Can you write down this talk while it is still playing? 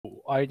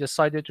I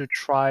decided to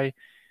try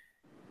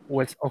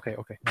with okay.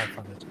 Now I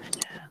found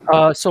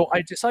it. So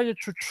I decided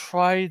to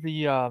try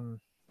the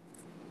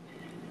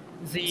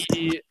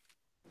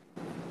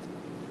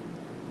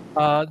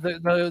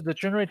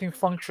generating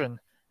function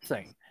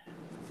thing,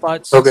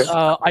 but Okay.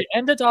 I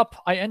ended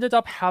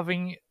up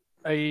having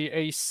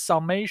a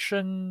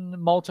summation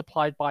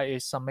multiplied by a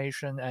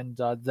summation, and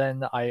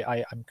then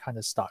I'm kind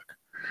of stuck.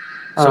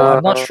 So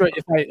I'm not Uh, sure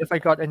if I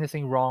got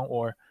anything wrong,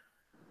 or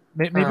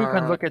maybe we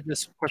can uh, look at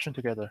this question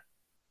together.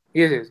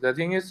 yes. The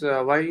thing is,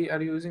 why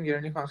are you using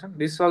generating function?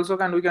 This also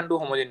we can do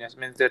homogeneous,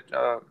 means that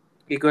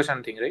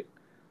equation thing, right?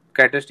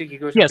 Characteristic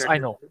equation. Yes, I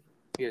know,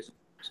 Characteristic. Yes.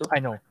 So I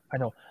know, I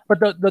know. But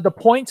the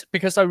point,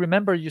 because I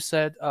remember you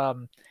said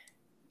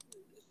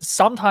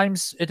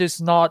sometimes it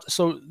is not.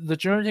 So the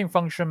generating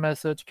function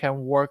method can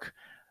work.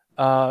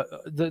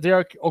 There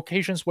are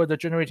occasions where the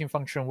generating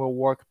function will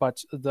work, but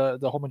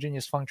the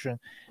homogeneous function,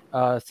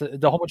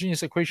 the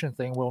homogeneous equation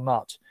thing will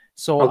not.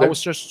 So I okay.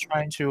 was just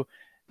trying to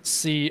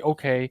see,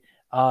 okay,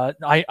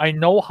 I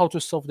know how to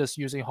solve this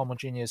using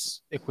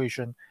homogeneous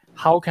equation.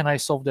 How can I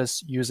solve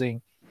this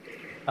using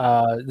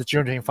the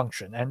generating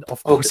function? And of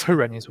Okay. course, I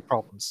ran into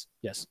problems.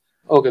 Yes.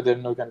 Okay,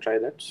 then we can try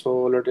that. So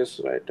let us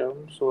write down.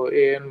 So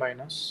a n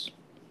minus.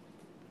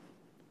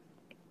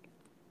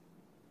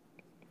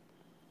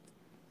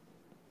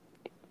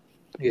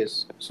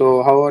 Yes.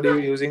 So how are you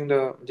using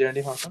the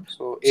generating function?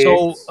 So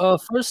So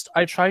ax. first,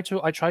 I try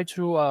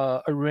to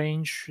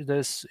arrange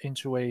this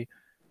into a,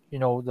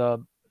 the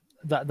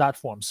that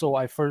form. So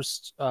I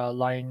first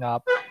line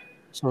up.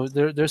 So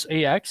there's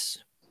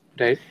ax,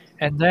 Right.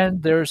 and then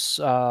there's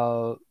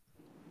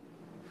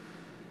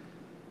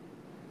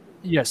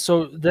yes.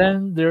 So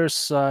then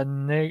there's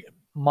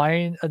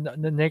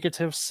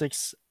negative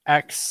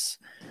 6x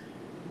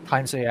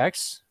times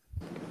ax,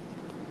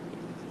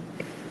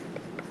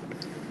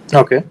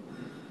 Okay.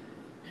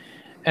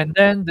 and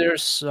then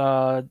there's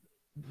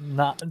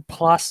not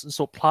plus,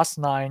 so plus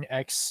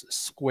 9x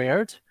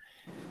squared.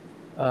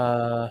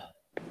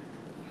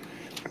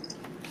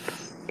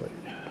 Wait,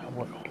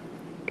 what?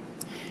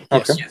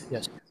 Okay.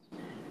 Yes.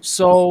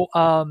 So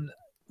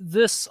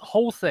this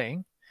whole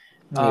thing,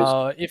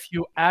 Yes. if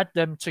you add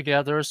them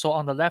together, so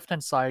on the left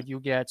hand side you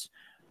get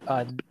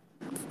uh,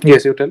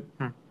 Yes, you tell.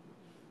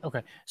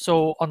 okay.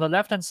 So on the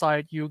left hand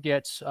side you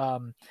get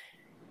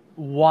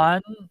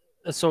 1.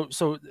 So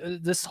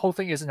this whole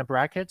thing is in a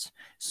bracket.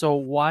 So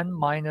 1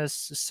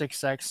 minus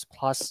 6x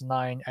plus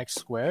 9x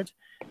squared.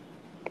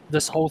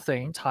 This whole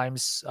thing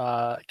times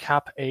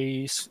cap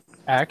a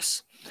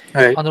x.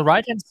 Right. On the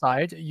right hand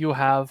side, you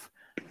have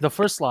the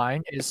first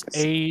line is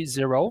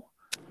a0 Okay.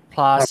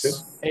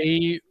 plus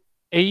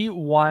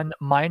a1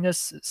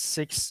 minus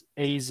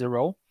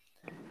 6a0.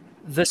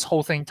 This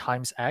whole thing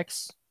times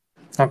x.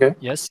 Okay.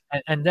 Yes,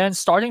 and then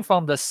starting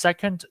from the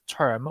second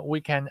term, we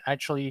can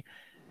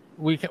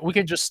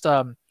just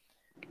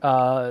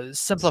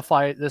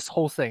simplify this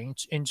whole thing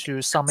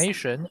into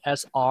summation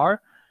as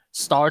r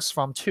starts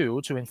from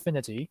 2 to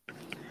infinity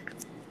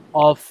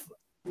of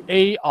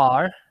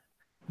ar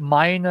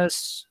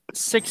minus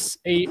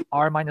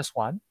 6ar minus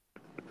 1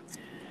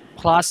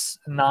 plus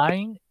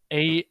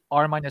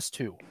 9ar minus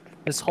 2.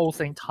 This whole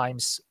thing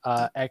times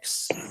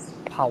x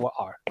power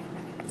r.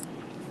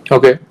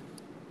 Okay.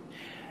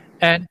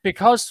 And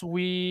because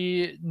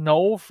we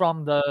know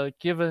from the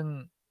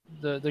given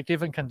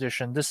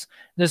condition, this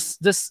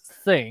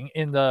thing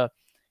in the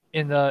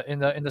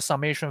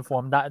summation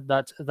form,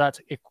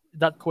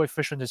 that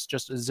coefficient is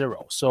just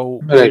 0. So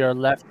we Right. are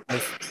left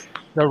with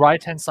the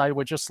right hand side.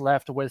 We're just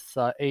left with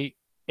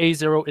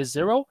a0 is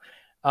 0.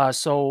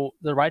 So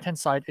the right hand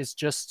side is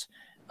just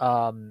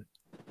a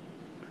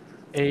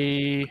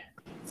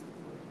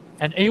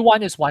and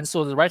a1 is 1.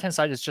 So the right hand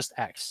side is just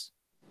x.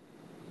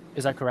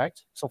 Is that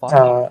correct so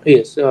far?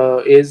 Yes.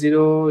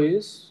 A0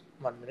 is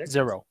 1 minute.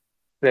 0.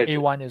 Right. Right.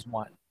 A1 is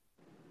 1.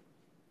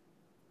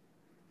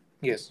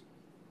 Yes.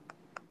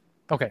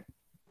 Okay.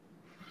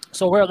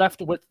 So we're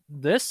left with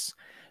this.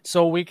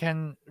 So we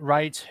can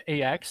write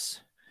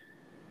ax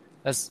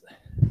as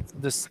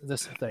this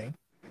thing.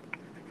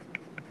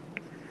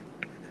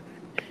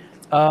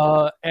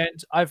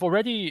 And I've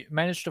already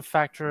managed to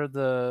factor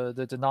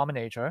the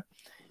denominator.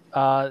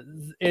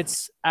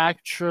 It's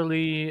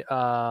actually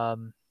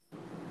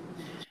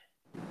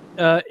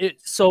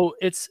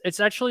it's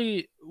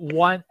actually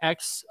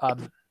 1x.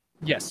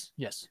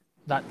 Yes,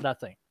 that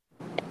thing.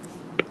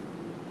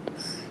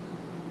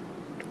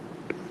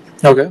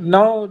 Okay.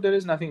 Now there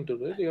is nothing to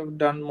do. Right? You have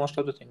done most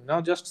of the thing.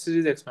 Now just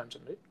series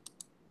expansion, right?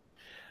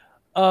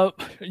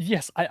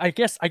 Yes, I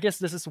guess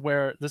this is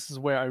where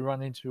I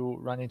run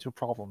into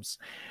problems.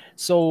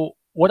 So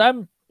what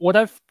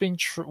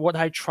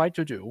I try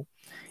to do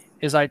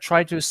is I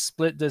try to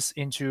split this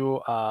into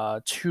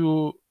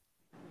two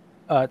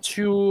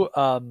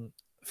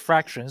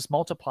fractions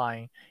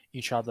multiplying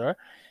each other.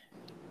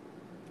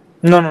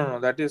 No.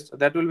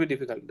 That will be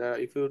difficult.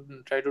 If you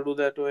try to do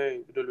that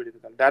way, it will be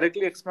difficult.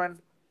 Directly expand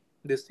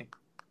this thing.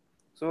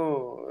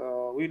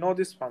 So we know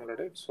this formula,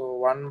 right? So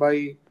 1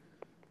 by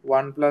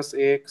 1 plus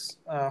ax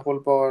whole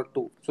power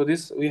 2. So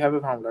this we have a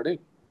formula, right?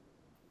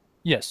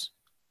 Yes.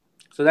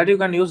 So that you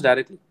can use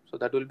directly. So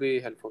that will be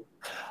helpful.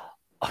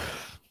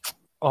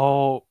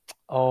 Oh,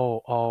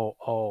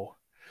 oh.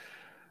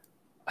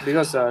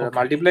 Because Okay.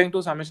 multiplying two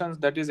summations,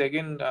 that is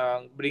again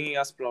bringing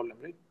us problem,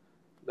 right?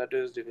 That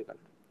is difficult.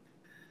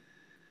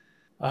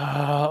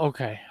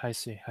 Okay. I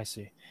see. I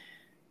see.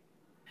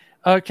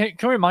 Can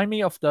you remind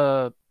me of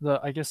the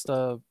I guess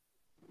the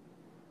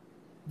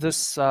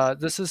this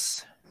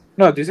is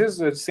No, this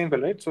is simple,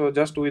 right? So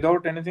just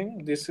without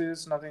anything, this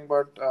is nothing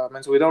but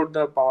means without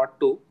the power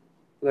 2.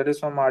 That is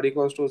from r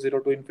equals to 0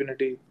 to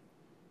infinity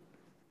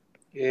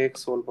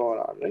ax whole power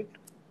r, right?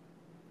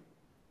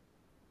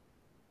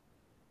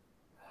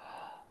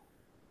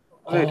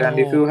 Right, and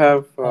if you oh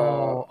have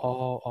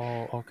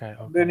okay,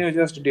 then okay. you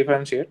just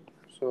differentiate.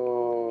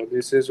 So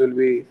this is will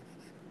be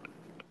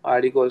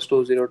r equals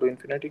to 0 to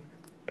infinity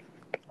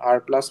r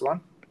plus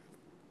 1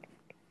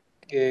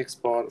 ax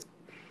power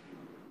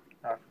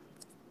r.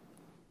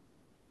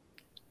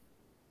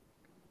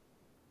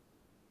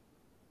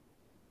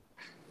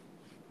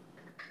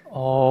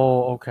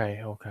 Oh,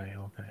 okay, okay,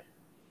 okay.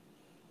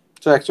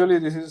 So actually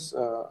this is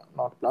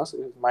not plus, it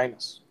is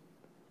minus.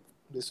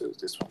 This is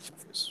this one.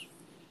 Yes.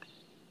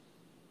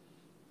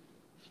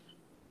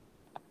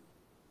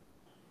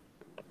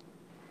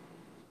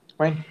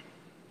 Fine.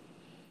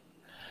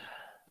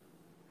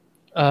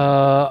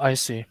 I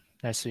see.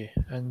 I see.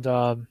 And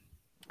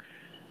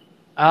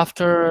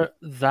after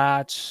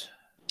that,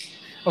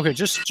 okay,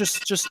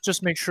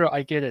 just make sure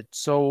I get it.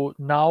 So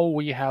now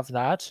we have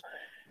that.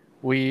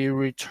 We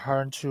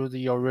return to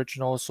the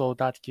original, so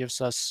that gives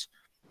us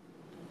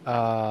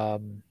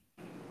um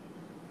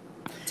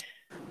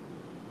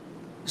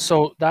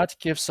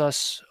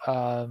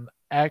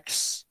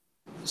x.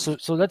 So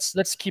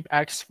let's keep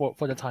x for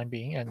the time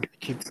being and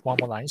keep one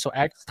more line. So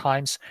x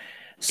times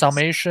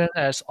summation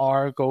as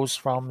r goes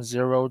from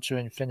 0 to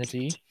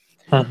infinity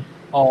Hmm.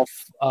 of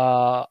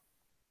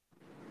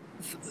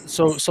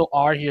so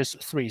r here is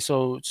 3.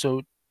 So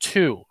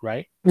 2,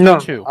 right? No, no,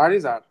 2. r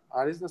is r.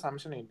 R is the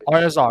summation R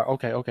index. is r.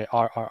 Okay, okay.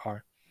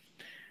 R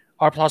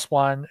plus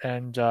 1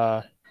 and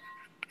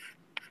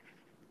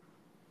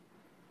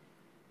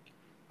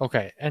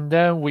okay. And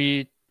then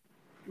we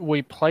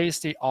place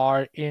the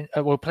r in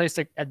we'll place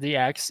the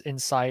x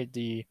inside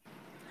the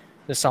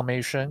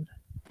summation.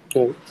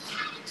 Okay.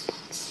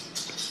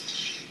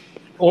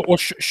 Or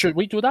should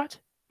we do that?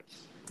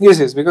 Yes,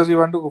 yes, because you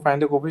want to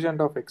find the coefficient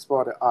of x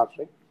power r,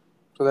 right?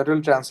 So that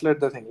will translate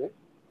the thing, right?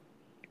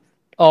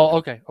 Oh,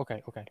 okay.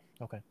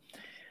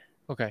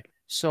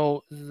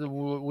 So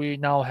we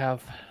now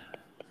have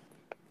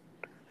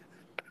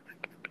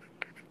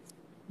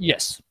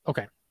yes.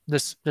 Okay.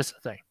 This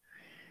thing.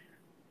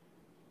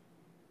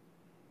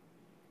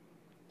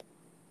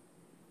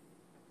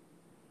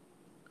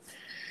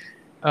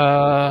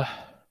 Uh,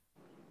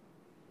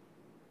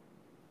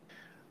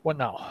 what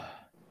now?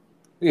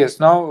 Yes.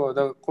 Now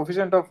the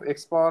coefficient of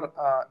x power,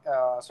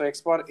 so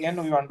x power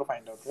n we want to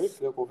find out, right?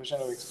 The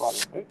coefficient of x power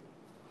n, right?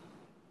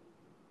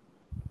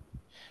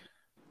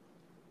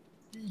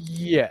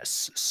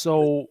 Yes.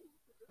 So,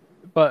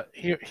 but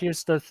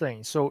here's the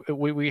thing. So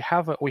we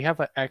have a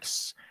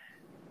x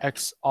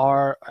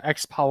power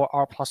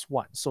r plus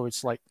 1. So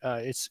it's like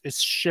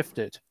it's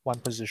shifted one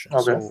position.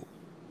 Okay. So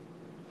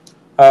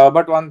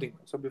But one thing.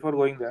 So before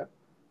going there,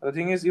 the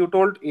thing is you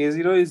told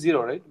a0 is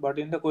 0, right? But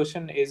in the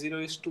question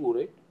a0 is 2,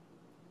 right?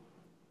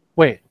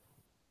 wait,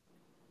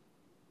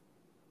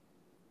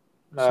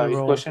 Is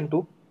 0. question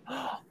 2?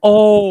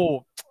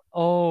 Oh,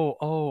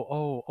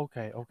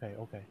 okay.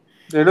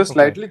 Let us Okay.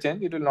 slightly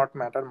change. It will not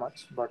matter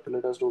much, but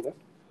let us do that.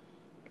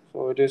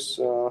 So it is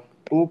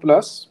 2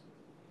 plus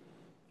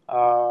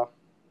uh,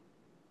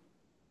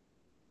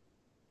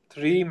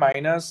 3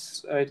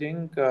 minus, I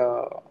think,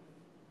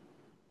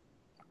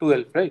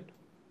 12, right?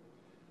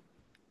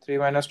 3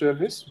 minus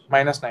 12 is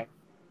minus 9.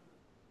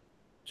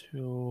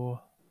 2.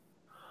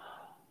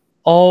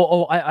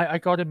 Oh, I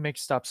got it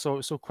mixed up.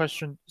 So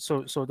question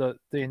so the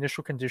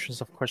initial conditions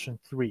of question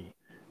 3.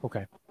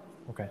 Okay.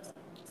 Okay.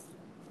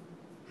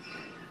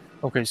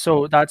 Okay,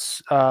 so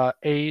that's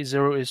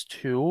A0 is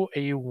 2,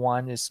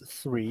 A1 is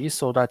 3,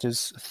 so that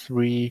is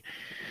 3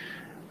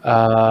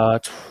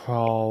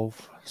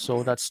 12.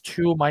 So that's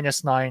 2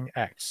 minus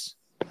 9x,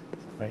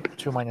 right?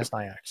 2 minus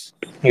 9x.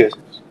 Yes.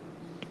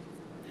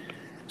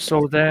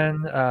 So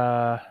then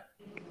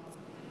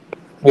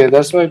Yeah,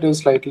 that's why it will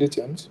slightly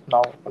change.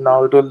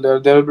 Now it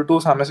will there will be two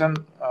summation,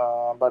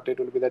 but it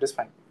will be that is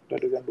fine.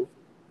 That you can do.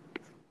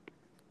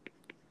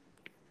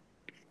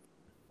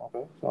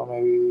 Okay, so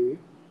maybe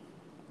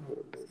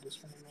we'll do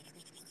this one.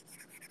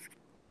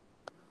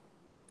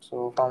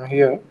 So from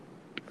here,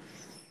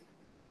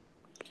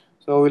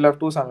 so we'll have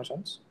two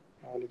summations.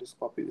 I'll just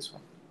copy this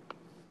one.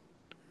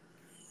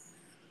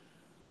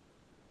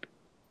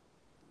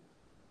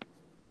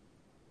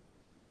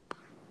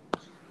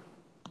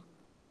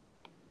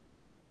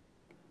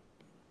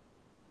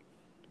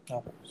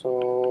 Okay, so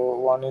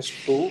one is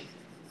 2,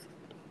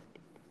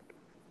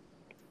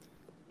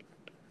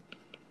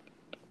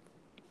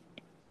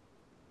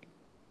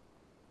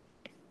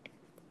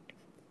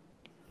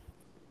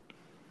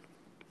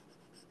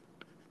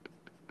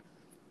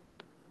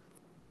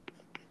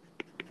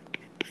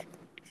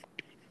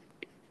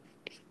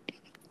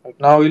 Right.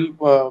 Now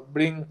we'll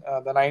bring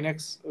the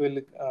 9x,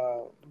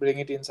 will bring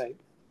it inside.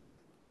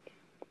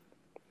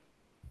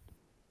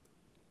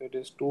 So it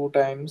is 2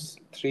 times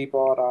 3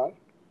 power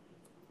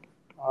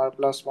r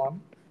plus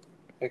 1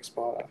 x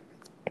power r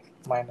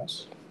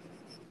minus.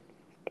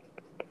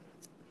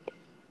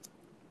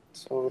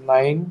 So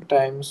 9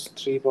 times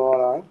 3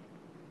 power r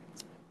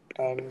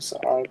times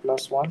r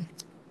plus 1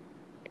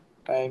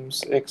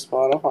 times x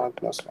power of r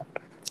plus 1.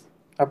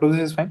 Up to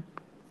this is fine.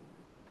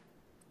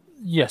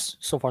 Yes,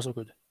 so far so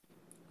good.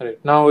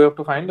 Right. Now we have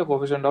to find the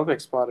coefficient of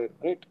x power n,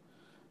 right?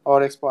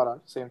 Or x power r,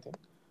 same thing.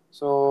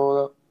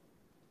 So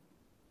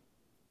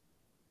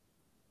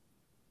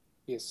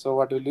yes, so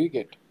what will we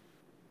get?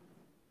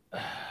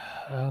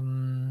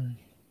 Um,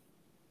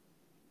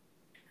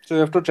 So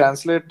you have to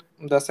translate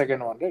the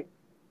second one, right?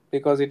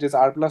 Because it is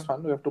r plus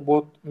 1, we have to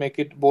both make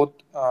it both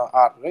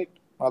r, right?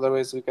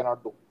 Otherwise we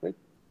cannot do, right?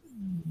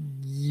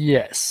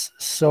 yes.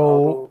 So how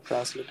So to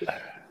translate it?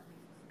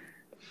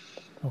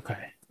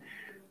 okay,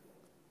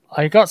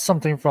 I got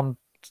something from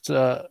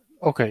the.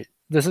 Okay,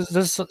 this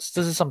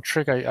is some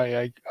trick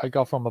I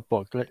got from a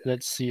book.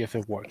 Let's see if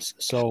it works.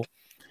 So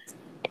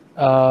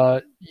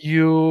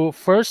you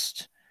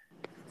first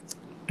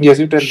Yes,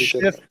 you tell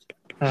shift.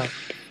 me. Hmm.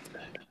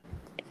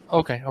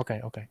 Okay.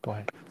 Go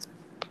ahead.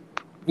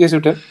 Yes, you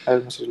tell. I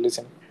will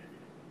listen.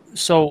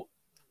 So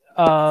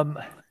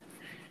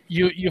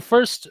you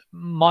first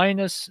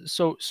minus.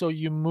 So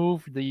you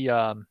move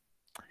the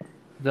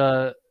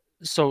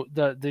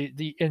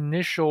the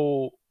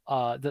initial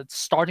the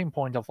starting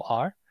point of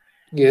r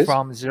Yes,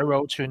 from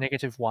 0 to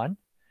 -1.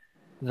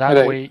 That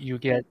right. way you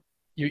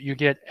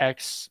get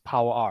x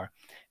power r,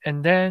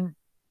 and then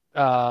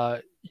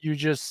you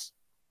just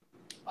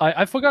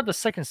I forgot the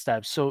second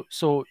step.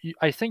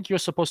 I think you're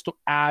supposed to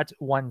add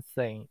one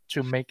thing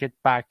to make it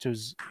back to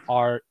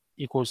r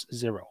equals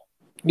 0,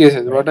 Yes,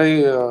 yes. right?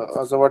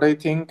 What I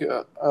think,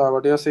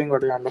 what you are saying,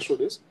 what I understood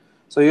is,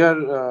 so you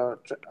are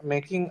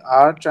making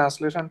r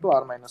translation to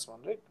r minus 1,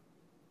 right?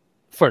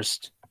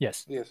 First,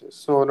 yes. Yes, yes.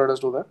 So let us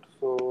do that.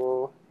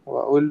 So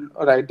we'll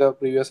write the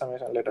previous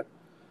summation later.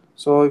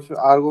 So if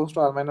r goes to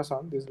r minus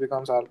 1, this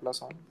becomes r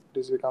plus 1,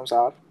 this becomes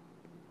r,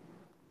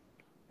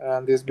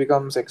 and this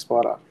becomes x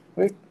power r,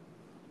 right?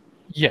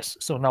 Yes.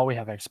 So now we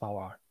have x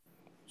power r.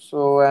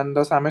 So and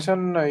the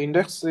summation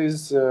index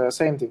is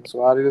same thing.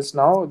 So r is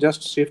now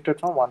just shifted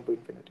from 1 to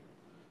infinity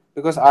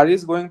because r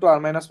is going to r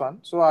minus 1.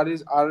 So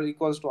r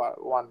equals to r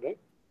 1, right?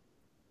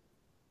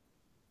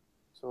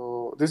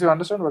 So this you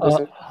understand what I Uh,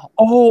 said?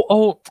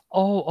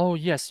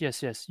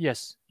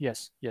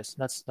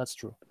 yes. That's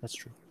true. That's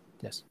true.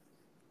 Yes.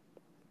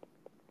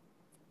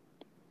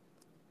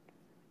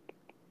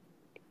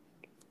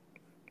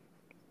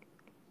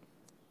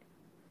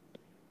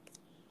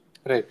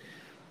 Right.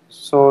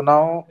 So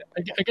now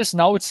I guess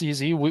now it's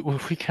easy. We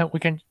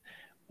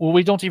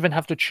don't even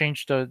have to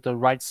change the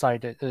right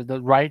side, the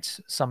right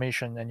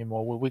summation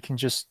anymore. We can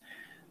just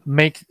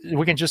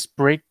we can just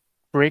break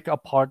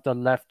apart the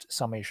left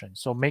summation.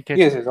 So make it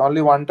yes, yes,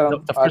 only one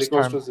term the r first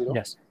equals term. to 0.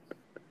 Yes.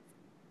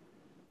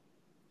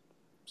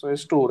 So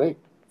it's 2, right?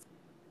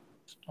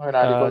 When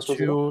r equals to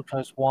 0. 2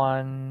 times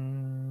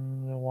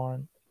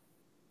 1.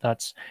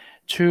 That's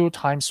 2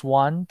 times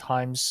 1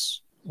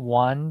 times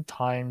 1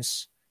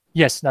 times.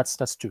 Yes,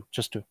 that's 2.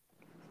 Just 2.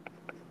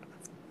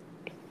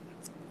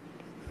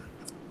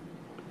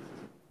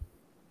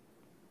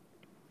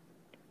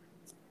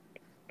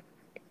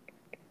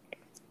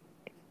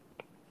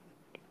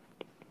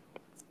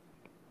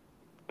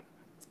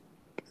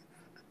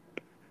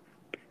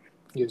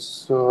 Yes.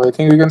 So I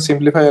think we can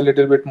simplify a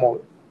little bit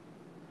more,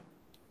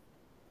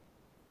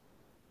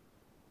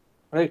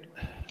 right?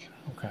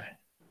 Okay.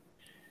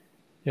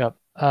 Yep.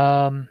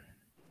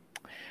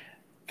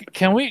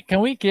 Can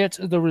we get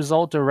the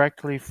result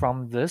directly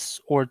from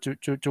this, or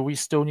do we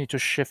still need to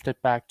shift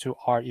it back to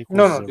r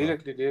No, equals no, 0?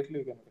 directly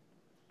we can get.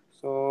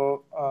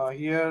 So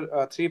here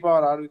 3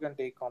 power r we can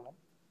take common,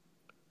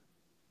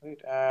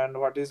 right? And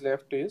what is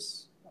left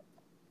is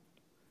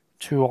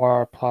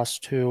 2r plus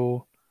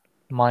 2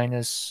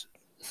 minus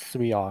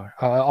 3r.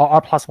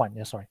 R plus 1.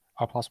 Yeah, sorry.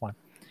 R plus 1.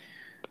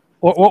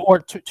 Or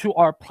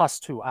 2r plus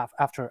 2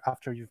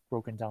 after you've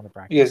broken down the yes,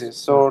 brackets. yes.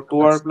 So So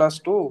 2r that's plus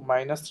 2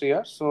 minus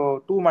 3r.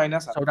 So 2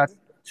 minus r, so that's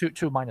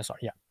 2 minus r.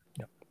 Yeah.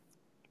 Yeah.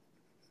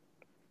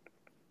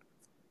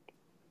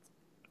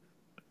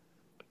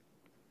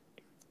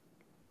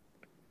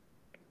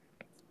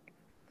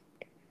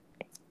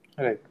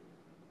 right?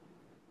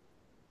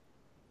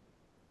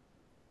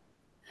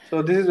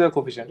 So this is the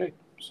coefficient, right?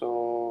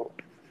 So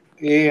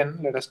an,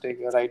 let us take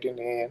write in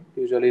an.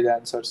 Usually the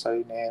answers are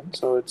in an.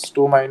 So it's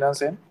 2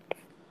 minus n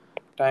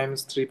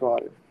times 3 power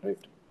n, right?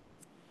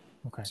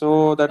 Okay.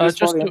 So that is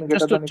for n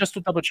greater than Just to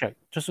double check.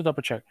 Just to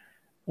double check.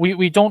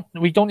 We don't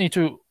need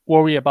to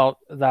worry about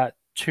that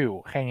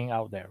 2 hanging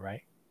out there,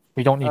 right?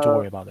 We don't need to uh,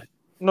 worry about it.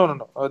 no, no,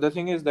 no. The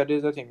thing is that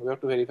is the thing we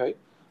have to verify.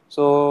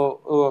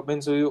 So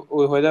means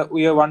whether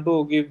we want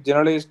to give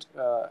generalized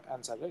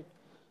answer, right?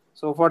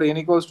 So for n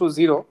equals to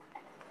 0,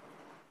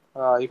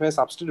 if I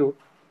substitute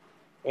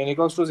n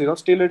equals to 0,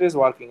 still it is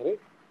working, right?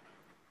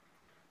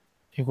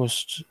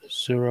 equals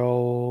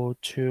 0,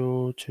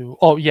 2, 2.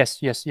 Oh,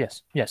 yes, yes,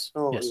 yes, yes,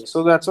 So yes.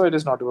 so that's why it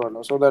is not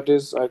equal. So that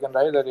is, I can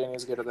write that n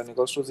is greater than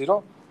equals to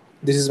 0.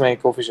 This is my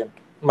coefficient.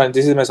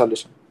 This is my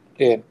solution.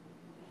 An.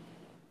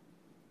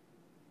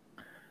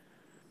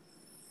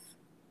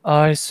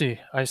 I see,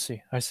 I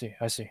see, I see,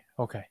 I see.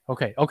 Okay,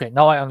 okay, okay.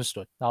 Now I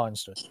understood. Now I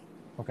understood.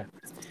 Okay,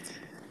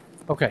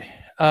 okay.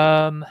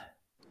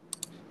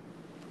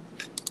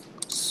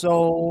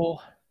 So,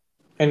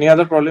 Any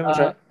other problem you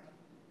tried?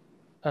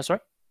 sorry.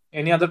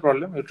 Any other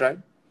problem you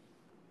tried?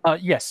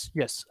 Yes,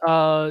 yes.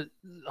 How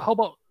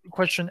about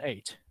question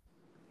 8?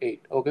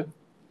 8. Okay.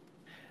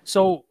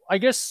 So I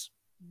guess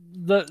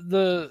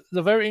the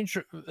very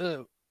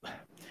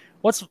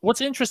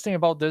what's interesting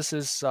about this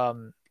is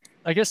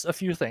I guess a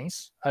few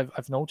things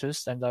I've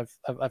noticed and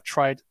I've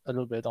tried a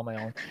little bit on my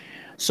own.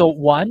 So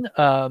one,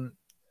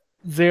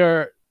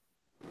 there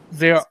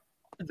there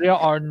there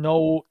are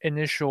no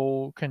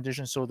initial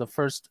conditions. So the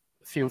first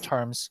few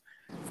terms,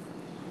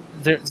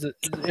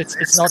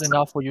 it's not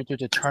enough for you to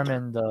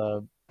determine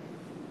the,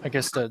 I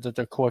guess,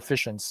 the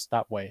coefficients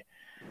that way.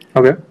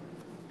 Okay.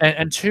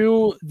 And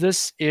two,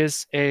 this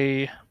is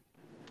a,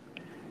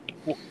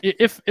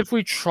 if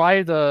we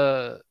try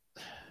the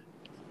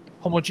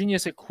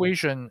homogeneous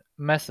equation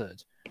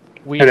method,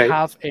 we Right.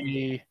 have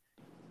a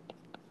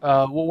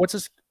what's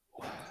this,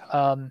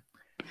 um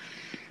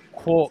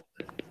quote,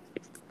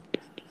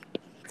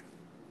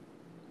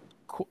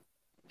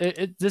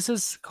 this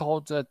is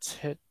called the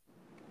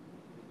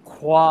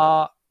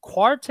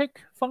quartic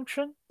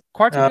function,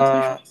 quartic Uh,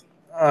 equation.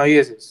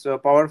 yes, yes. So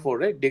power 4,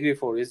 right? Degree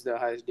 4 is the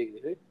highest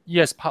degree, right?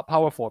 Yes,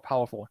 power 4,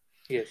 power 4.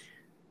 Yes.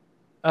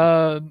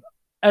 um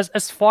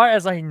as far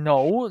as I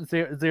know,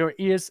 there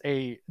is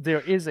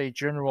a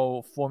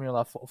general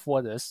formula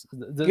for this.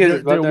 Yes,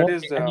 yes, but There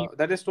won't be any.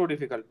 that is too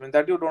difficult. I mean,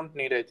 that you don't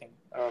need, I think,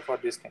 for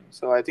this thing.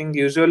 So I think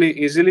usually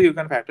easily you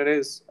can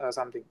factorize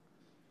something.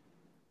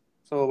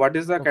 So what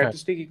is the Okay.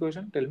 characteristic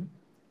equation? Tell me.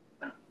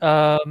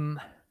 um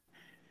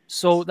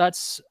so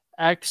that's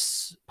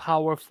x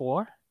power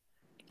 4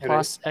 Right.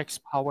 plus x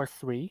power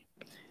 3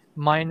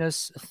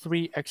 minus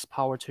 3x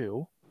power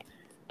 2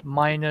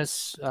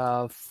 minus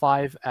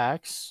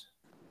 5x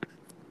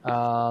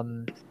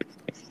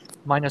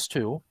minus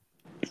 2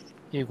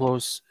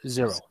 equals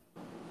 0.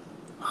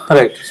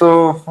 Right.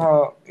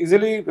 So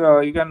easily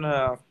you can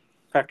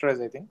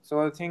factorize, I think.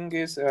 So the thing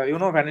is,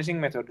 vanishing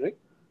method, right?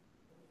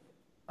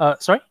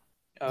 Sorry,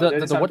 There the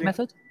is what something,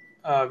 method?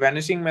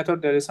 vanishing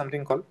method. There is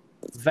something called.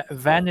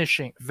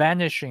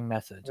 Vanishing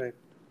method. Right.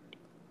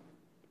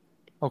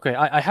 Okay,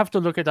 I have to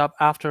look it up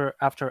after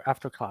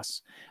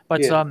class.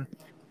 But Yes.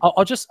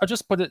 I'll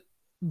just put it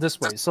this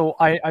way. So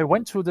I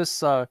went to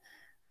this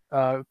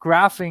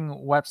graphing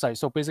website.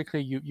 So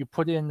basically, you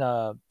put in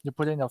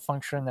a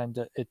function, and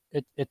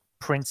it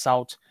prints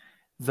out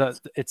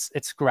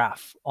its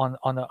graph on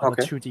a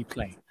Okay. 2D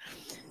plane.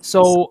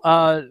 So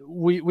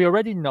we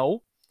already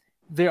know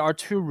there are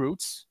two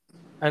roots,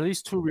 at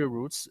least two real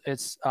roots.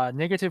 It's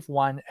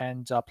 -1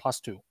 and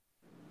 +2.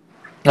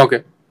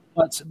 Okay.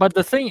 But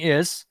the thing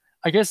is,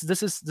 I guess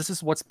this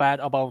is what's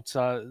bad about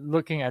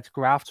looking at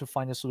graph to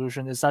find a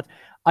solution, is that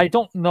I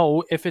don't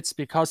know if it's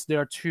because there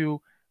are two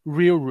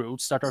real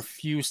roots that are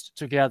fused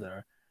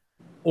together,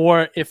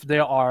 or if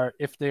there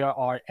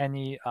are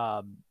any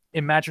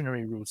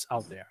imaginary roots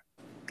out there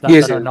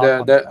Yes, that are yes. not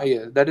on the graph.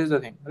 Yes, that is the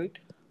thing, right?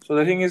 So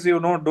the thing is,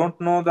 don't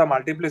know the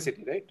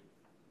multiplicity, right?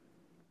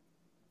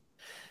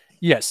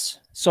 Yes.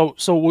 So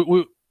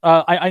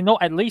I know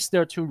at least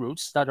there are two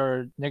roots that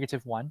are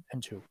 -1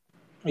 and 2.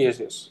 Yes,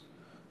 yes.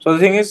 So the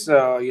thing is,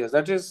 yes,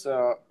 that is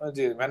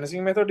the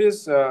vanishing method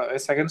is a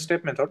second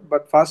step method,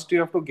 but first you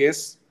have to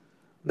guess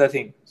the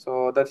thing.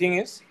 So the thing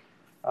is,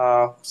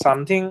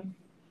 something.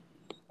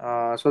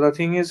 So the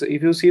thing is,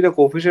 if you see the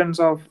coefficients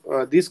of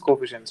these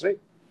coefficients, right?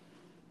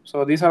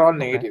 So these are all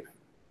Okay. negative,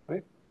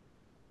 right?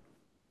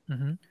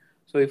 Mm-hmm.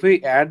 So if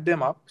we add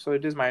them up, so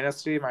it is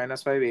 -3,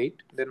 -5,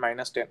 8, then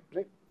 -10,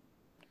 right?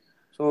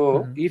 So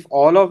Mm-hmm. if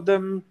all of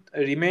them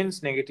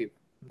remains negative,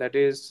 that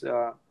is,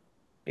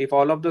 if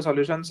all of the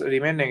solutions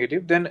remain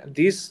negative, then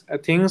these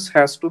things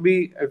has to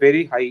be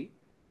very high,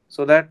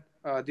 so that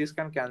these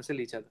can cancel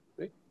each other,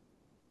 right?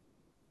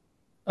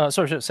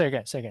 Sorry, say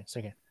again, say again, say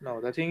again. No,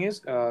 the thing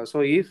is,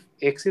 so if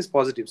x is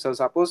positive, so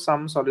suppose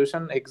some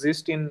solution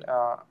exists in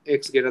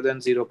x greater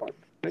than 0 part,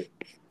 right?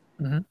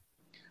 Mm-hmm.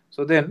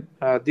 So then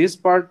this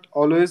part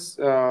always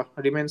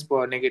remains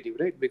negative,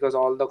 right? Because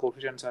all the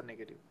coefficients are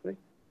negative, right?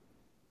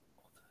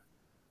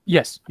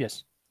 Yes,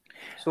 yes.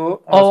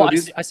 So Oh, so I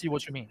this see. I see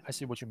what you mean. I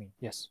see what you mean.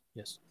 Yes,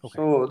 yes. Okay.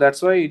 so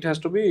that's why it has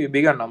to be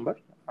bigger number.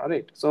 All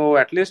right. So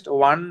at least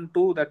 1,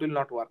 2, that will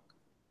not work,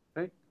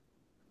 right?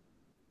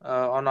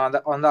 On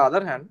the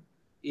other hand,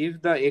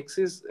 if the x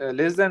is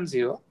less than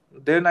 0,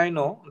 then I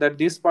know that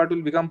this part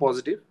will become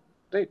positive,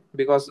 right?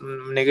 Because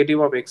negative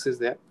of x is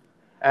there,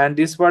 and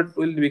this part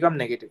will become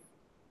negative,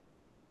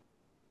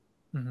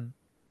 Mm-hmm.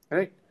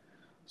 right?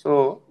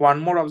 So one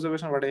more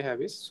observation what I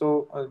have is,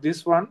 so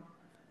this one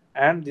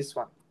and this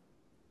one,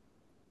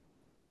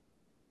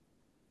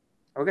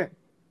 okay.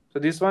 So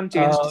this one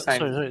changed sign.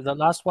 Sorry. The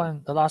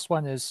last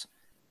one is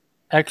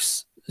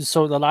x.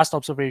 So the last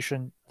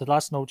observation, the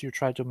last note you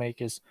try to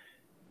make is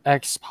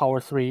x power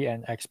 3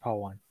 and x power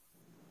 1.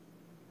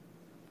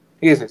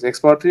 Yes, x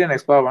power 3 and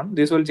x power 1.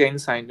 This will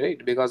change sign,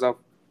 right? Because of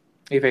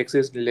if x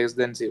is less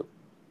than 0.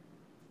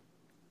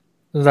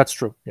 That's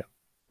true. Yeah.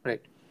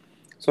 Right.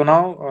 So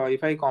now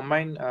if I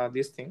combine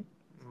this thing,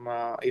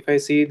 if I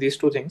see these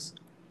two things,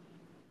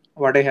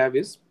 what I have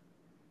is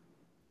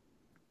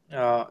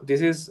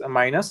this is a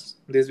minus,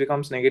 this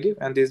becomes negative,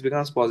 and this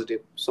becomes positive.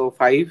 So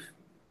 5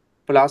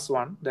 plus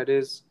 1, that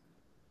is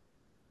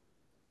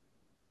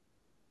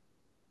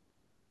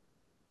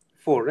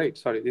 4, right?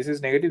 Sorry, this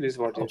is negative, this is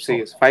positive. So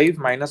yes, 5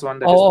 minus 1,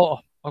 that is 4.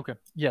 Okay.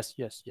 Yes.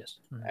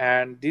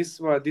 And this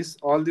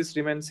all this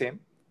remains same.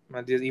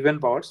 These even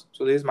powers.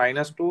 So this is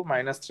minus 2,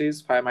 minus 3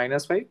 is 5,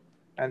 minus 5,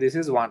 and this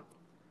is 1.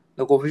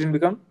 The coefficient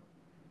become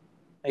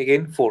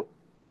again 4,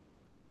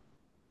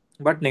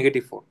 but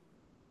negative 4.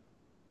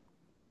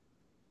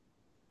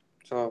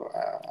 So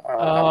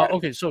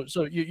Okay.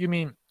 So you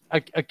mean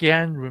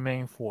again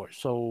remain 4.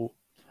 So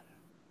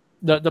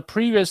the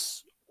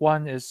previous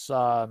one is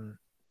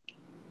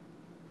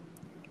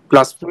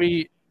plus 4.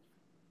 3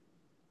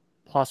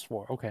 plus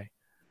 4. Okay.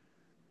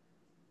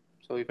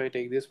 So if I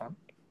take this one,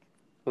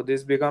 so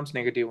this becomes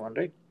negative 1,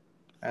 right?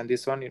 And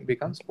this one it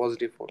becomes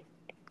positive 4.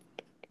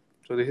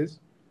 So this is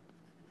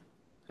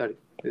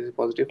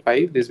positive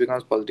 5, this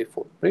becomes positive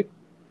 4, right?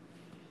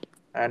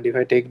 And if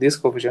I take these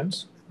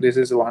coefficients, this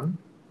is 1,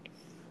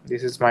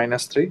 this is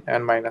minus 3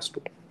 and minus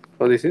 2.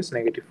 So this is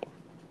negative 4,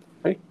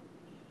 right?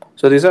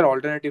 So these are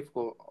alternative,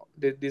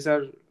 these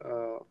are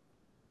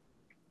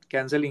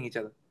cancelling each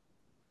other.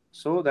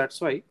 So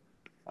that's why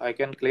I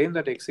can claim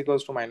that x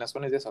equals to minus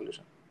 1 is a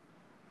solution.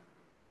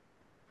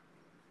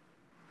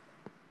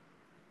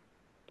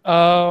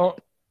 Wait.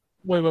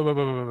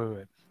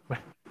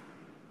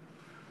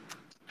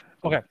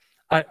 Okay.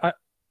 I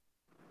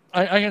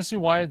can see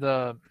why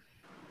the.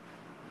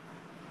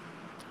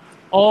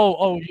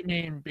 Oh, you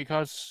mean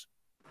because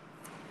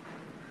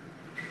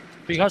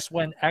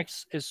when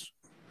x is.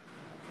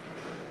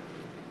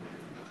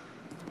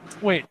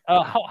 Wait,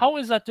 how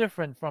is that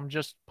different from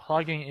just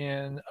plugging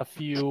in a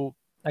few,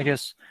 I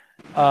guess,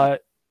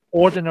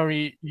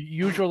 ordinary,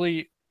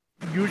 usually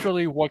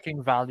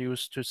working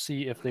values to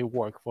see if they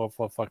work for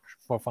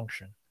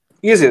function?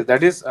 Yes,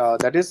 that is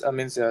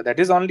means that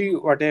is only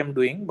what I am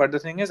doing. But the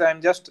thing is, I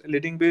am just a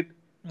little bit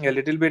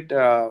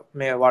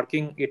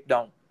working it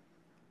down.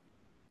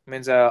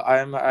 Means I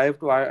have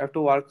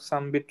to work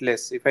some bit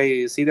less. If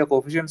I see the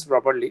coefficients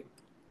properly,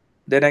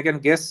 then I can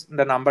guess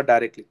the number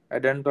directly. I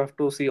don't have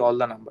to see all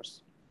the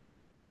numbers.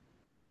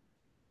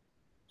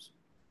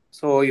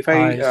 So if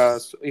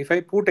I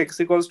put x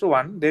equals to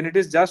 1, then it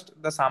is just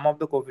the sum of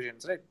the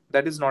coefficients, right?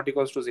 That is not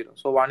equals to 0.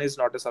 So 1 is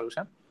not a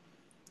solution.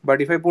 But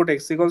if I put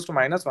x equals to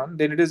minus 1,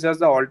 then it is just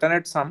the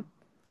alternate sum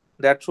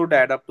that should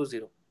add up to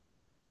 0.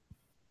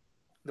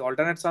 The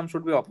alternate sum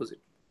should be opposite.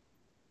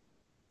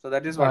 So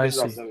that is what is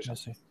the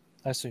observation.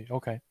 I see.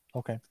 Okay.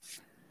 Okay.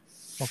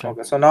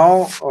 So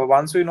now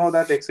once we know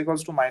that x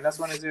equals to minus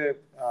 1 is a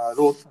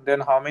root,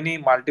 then how many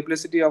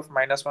multiplicity of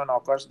minus 1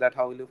 occurs, that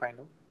how will you find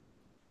out?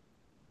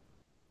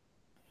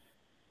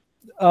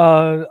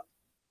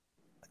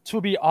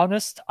 To be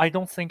honest, I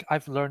don't think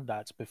I've learned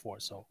that before.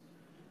 So.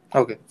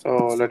 Okay.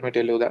 So let me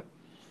tell you that.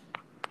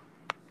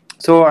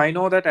 So I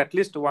know that at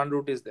least one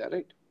root is there,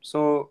 right?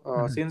 So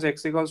since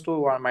x equals to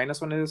 1,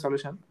 minus 1 is a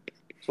solution,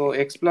 so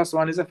x plus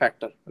 1 is a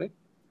factor, right?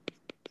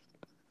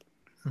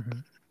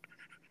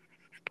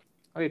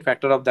 Right,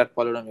 factor of that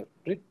polynomial,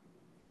 right?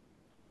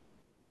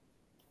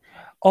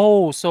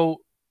 Oh, so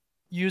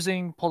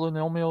using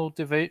polynomial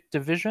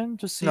division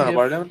to see No, if...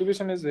 polynomial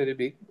division is very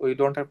big. We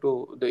don't have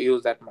to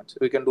use that much.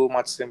 We can do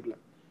much simpler.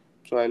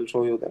 So I'll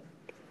show you that.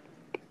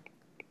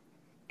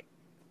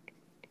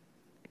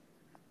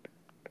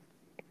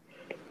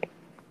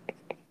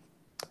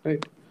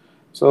 Right.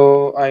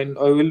 So I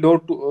will do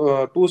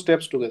two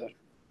steps together.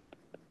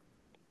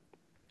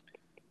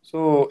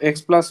 So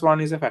x plus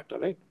 1 is a factor,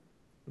 right?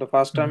 The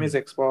first term is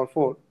x power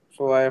 4.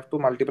 So I have to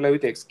multiply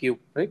with x cube,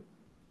 right?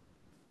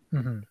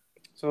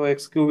 So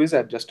x cube is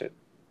adjusted.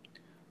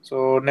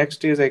 So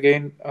next is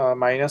again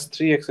minus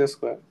 3x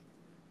square.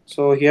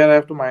 So here I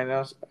have to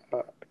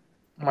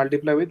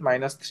multiply with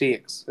minus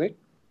 3x, right?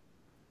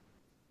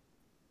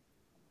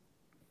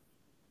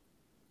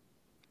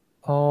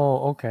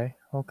 Oh, okay.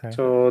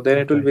 So then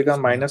it will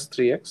become minus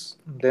 3x.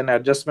 Then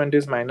adjustment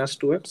is minus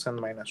 2x and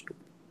minus 2.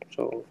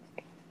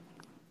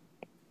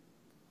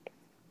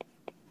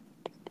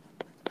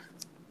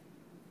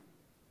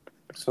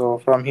 So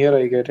from here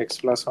I get x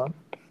plus 1.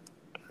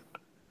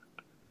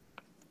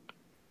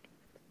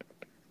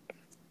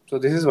 So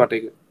this is what I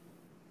get.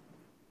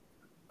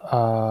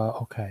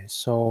 Okay.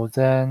 So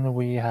then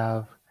we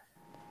have.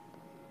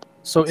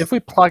 So if we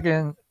plug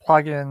in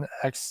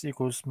x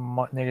equals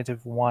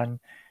 -1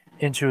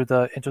 into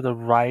the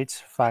right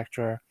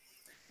factor,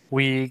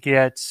 we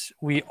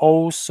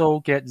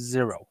also get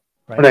 0,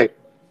 right? Right.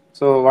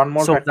 So one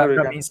more So factor we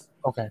that can. means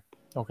okay.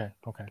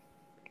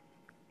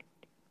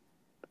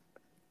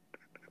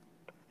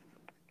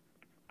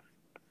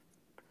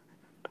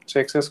 So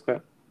x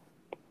square.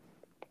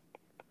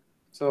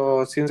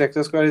 So since x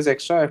square is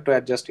extra, I have to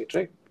adjust it,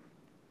 right?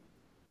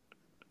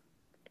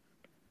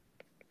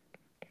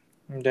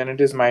 And then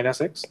it is minus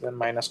x, then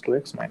minus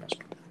 2x minus 2.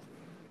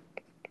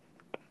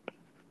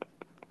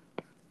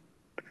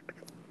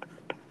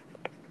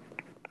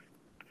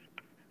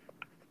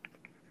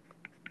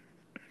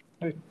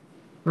 Right.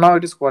 Now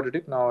it is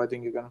quadratic. Now I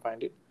think you can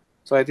find it.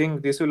 So I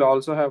think this will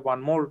also have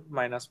one more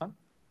minus 1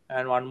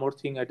 and one more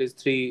thing, that is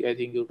 3, I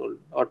think you told,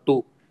 or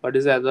 2. What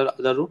is the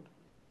other root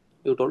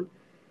you told?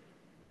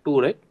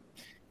 2, right?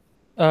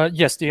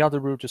 Yes, the other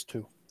root is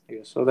 2.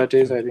 Yes. So that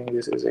is, I think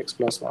this is x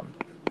plus 1.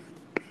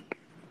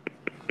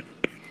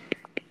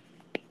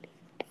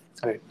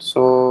 Right.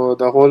 So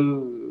the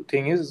whole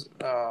thing is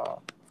the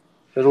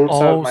roots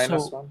are Oh,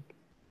 minus 1.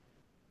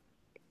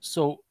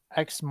 so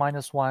x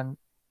minus 1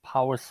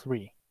 power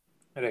 3.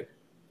 Right.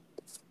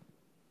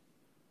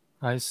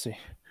 I see.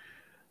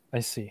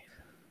 I see.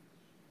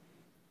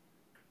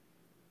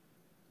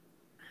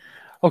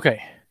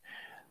 Okay.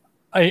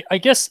 I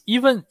guess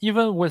even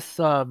with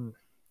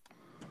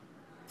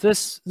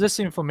this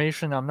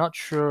information, I'm not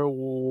sure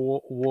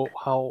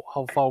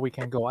how far we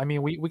can go. I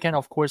mean, we can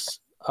of course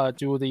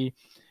do the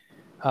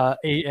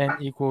an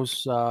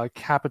equals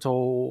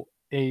capital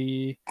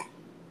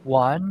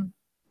A1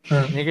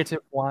 negative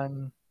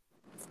 1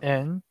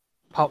 n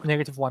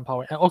negative 1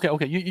 power n.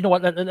 Okay, you know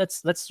what,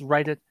 let's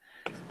write it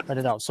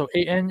out. So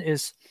an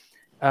is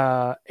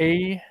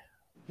a1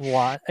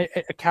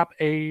 a cap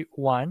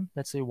a1,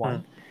 let's say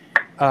 1,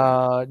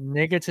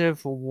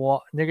 negative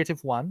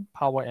 1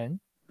 power n,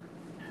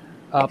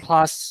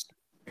 plus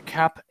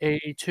cap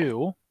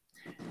a2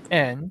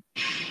 n,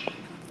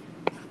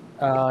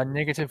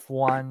 negative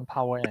 1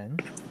 power n,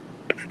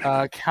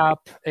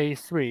 cap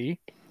a3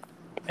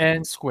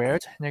 n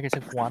squared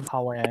negative 1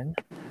 power n,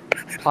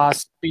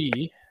 plus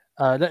b,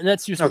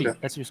 let's use Okay.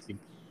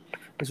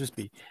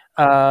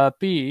 b,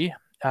 b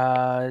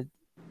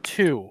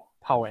 2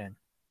 power n.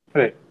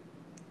 Right.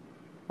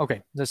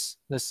 Okay, this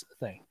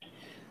thing.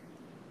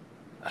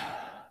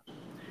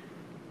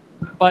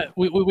 But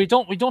we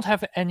don't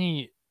have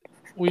any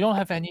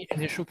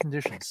initial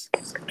conditions.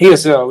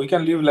 Yes, we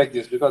can leave like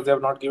this because they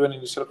have not given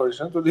initial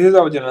condition. So this is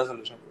our general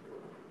solution.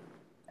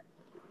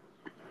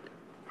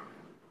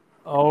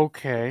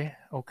 Okay.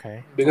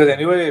 Because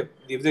anyway,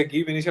 if they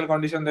give initial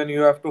condition, then you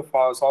have to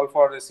solve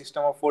for a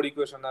system of 4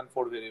 equations and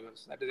 4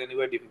 variables. That is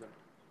anyway difficult.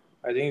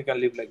 I think you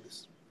can live like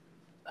this.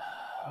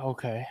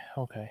 Okay.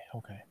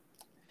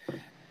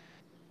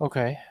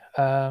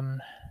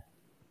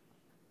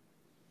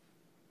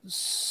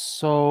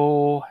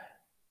 So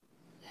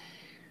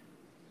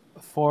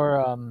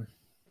for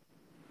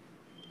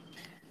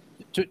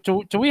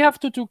do we have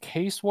to do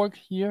casework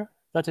here?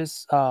 That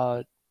is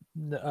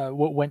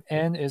when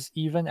n is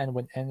even and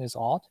when n is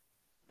odd?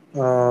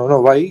 No,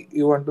 why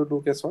you want to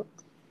do case work?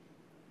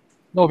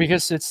 No,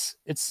 because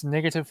it's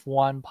negative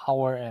 1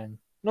 power n.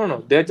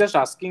 No, they're just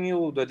asking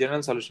you the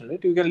general solution,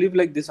 right? You can live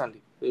like this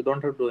only. You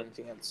don't have to do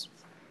anything else.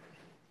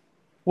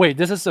 Wait,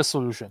 this is the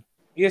solution.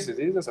 Yes, this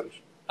is the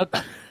solution.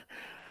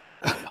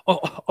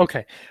 Oh,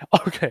 okay.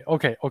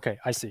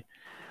 I see.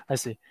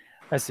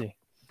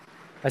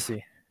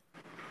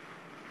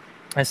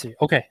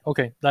 Okay.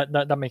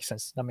 That makes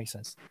sense.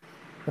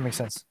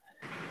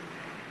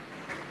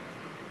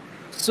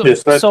 So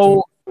Yes, that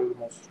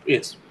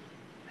yes.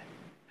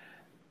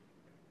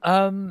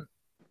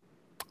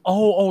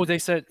 they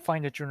said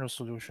find a general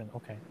solution.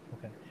 Okay.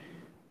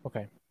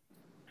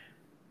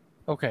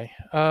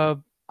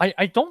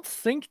 I don't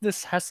think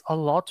this has a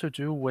lot to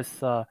do with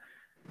the.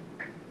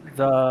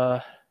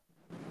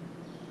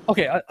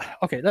 Okay.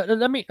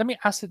 Let me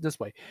ask it this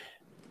way.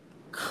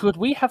 Could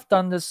we have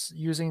done this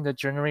using the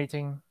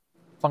generating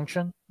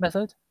function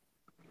method?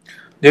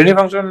 The only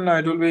function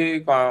it will be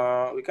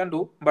we can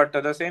do, but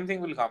the same thing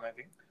will come. I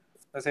think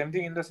the same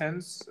thing in the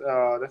sense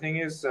the thing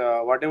is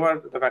whatever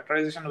the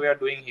factorization we are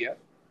doing here,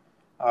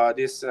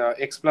 this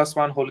x plus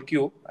 1 whole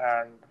cube,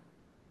 and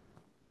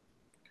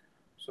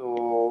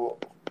so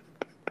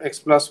x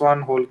plus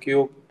 1 whole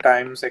cube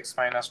times x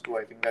minus 2.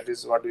 I think that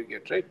is what we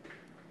get, right?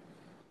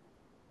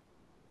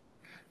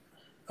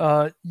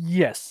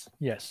 Yes.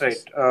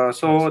 Right.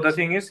 So the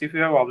thing is, if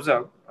you have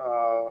observed,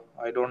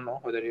 I don't know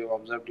whether you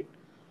have observed it.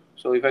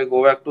 So if I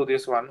go back to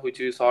this one, which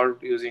we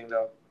solved using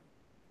the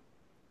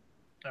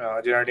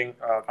generating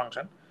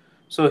function.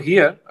 So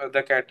here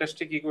the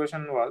characteristic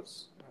equation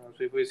was,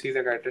 so if we see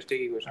the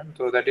characteristic equation,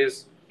 so that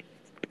is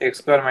x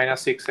square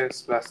minus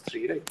 6x plus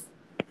 3, right?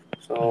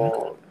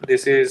 So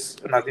this is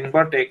nothing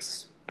but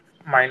x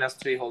minus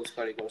 3 whole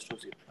square equals to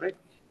 0, right?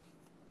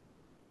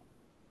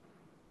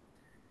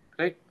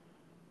 Right?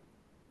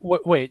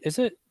 Wait, is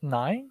it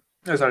 9?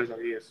 Sorry,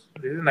 yes.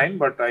 This is 9,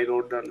 but I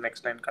wrote the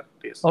next line cut.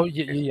 Yes. Oh,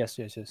 yes.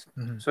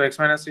 So x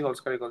minus 3 whole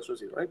square equals to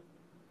 0, right?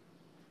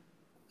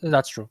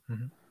 That's true.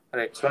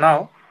 Right. So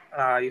now,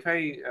 if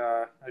I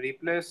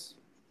replace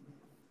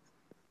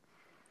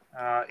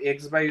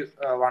x by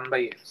 1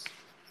 by x,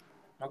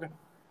 okay,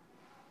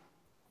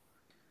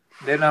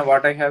 then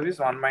what I have is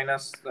 1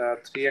 minus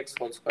 3x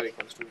whole square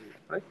equals to 0,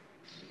 right?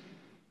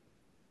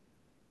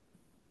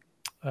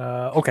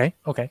 Okay.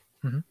 Okay.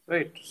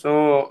 right?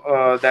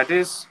 So that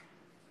is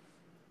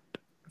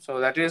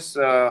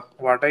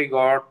what I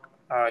got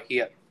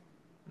here,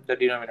 the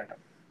denominator.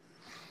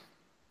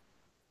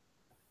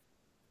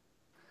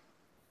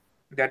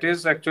 That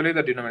is actually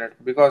the denominator,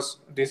 because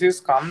this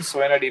is comes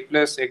when I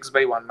replace x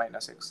by 1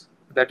 minus x.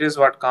 That is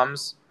what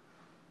comes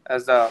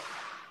as the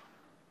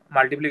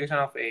multiplication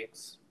of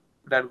ax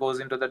that goes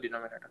into the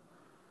denominator.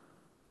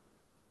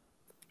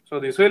 So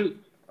this will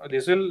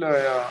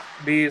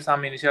be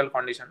some initial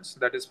conditions.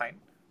 That is fine.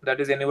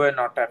 That is anyway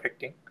not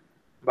affecting.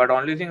 But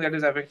only thing that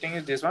is affecting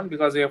is this one,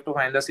 because we have to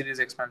find the series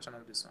expansion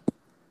of this one.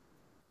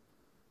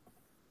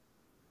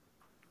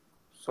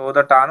 So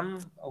the term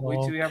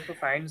which we have to Okay.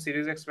 find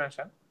series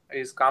expansion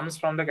is comes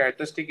from the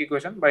characteristic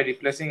equation by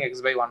replacing x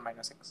by 1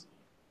 minus x.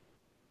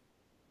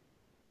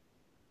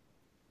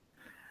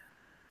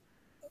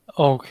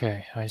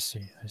 Okay. I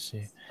see. I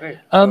see. Right.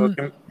 So Um,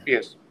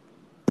 yes,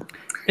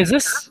 is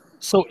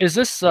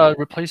this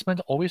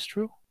replacement always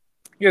true?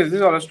 yes, this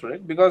is always true,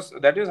 right? Because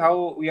that is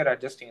how we are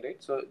adjusting,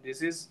 right? So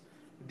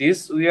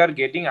this we are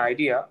getting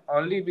idea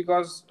only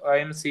because I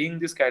am seeing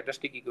this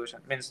characteristic equation,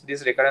 means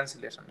this recurrence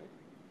relation, right?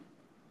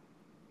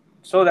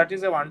 So that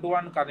is a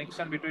one-to-one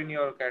connection between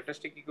your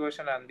characteristic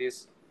equation and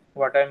this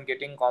what I am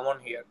getting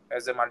common here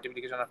as a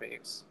multiplication of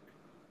ax.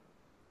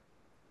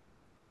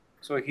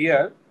 So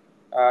here,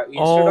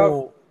 instead of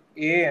Oh.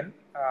 an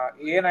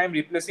I am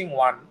replacing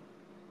 1.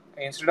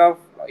 Instead of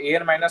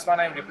an minus 1,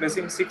 I am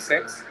replacing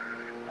 6x,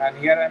 and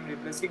here I am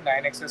replacing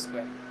 9x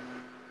square.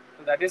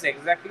 So that is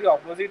exactly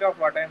opposite of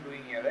what I am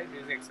doing here, right?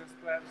 This is x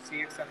square,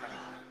 cx, and 9.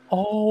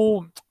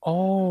 Oh.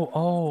 Oh.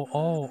 Oh.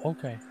 Oh.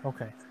 Okay.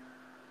 Okay.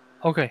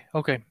 Okay.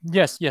 Okay.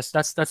 Yes. Yes.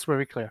 That's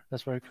very clear.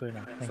 That's very clear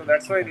now. So Thank you.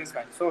 that's why Okay. this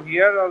line. So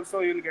here also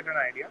you will get an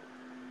idea.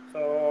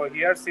 So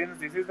here, since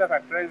this is the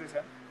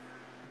factorization,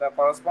 the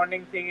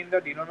corresponding thing in the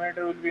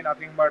denominator will be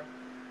nothing but,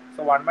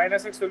 so 1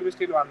 minus x will be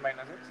still 1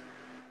 minus x,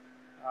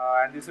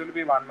 and this will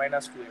be 1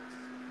 minus 2x,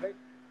 right?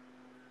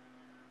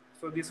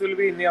 So this will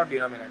be in your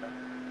denominator,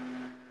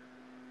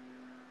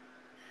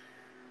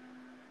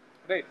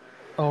 right?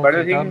 But the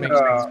Okay. That thing, makes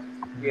sense. That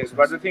makes yes,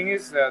 but sense. the thing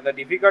is, the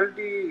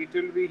difficulty it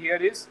will be here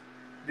is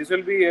this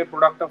will be a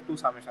product of two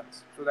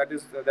summations. So that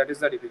is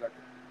the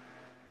difficulty,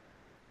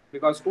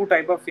 because two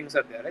type of things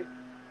are there, right?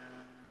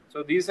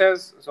 So this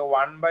has, so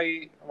 1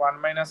 by 1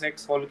 minus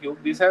x whole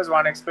cube. This has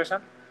one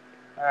expression,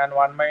 and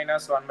 1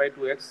 minus 1 by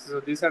 2x. So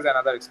this has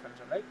another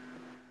expression, right?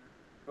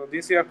 So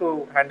this you have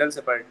to handle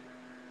separately.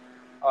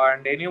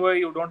 And anyway,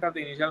 you don't have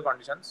the initial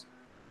conditions.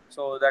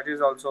 So that is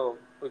also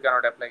we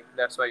cannot apply.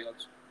 That's why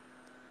also.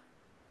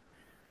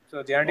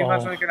 So genetic Oh,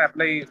 function we can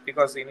apply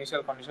because the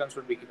initial conditions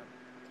should be given.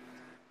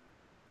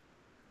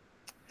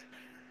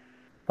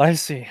 I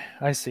see.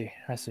 I see.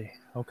 I see.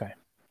 Okay.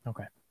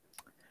 Okay.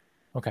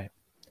 Okay.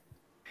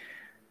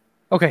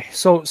 Okay.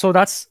 So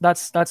that's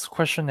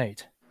question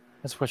 8.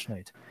 That's question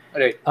 8.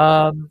 Right.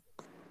 Um.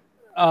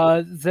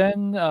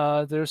 Then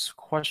there's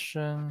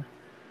question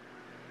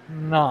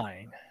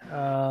 9.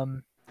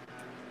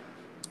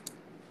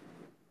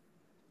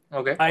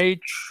 Okay. I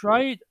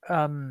tried.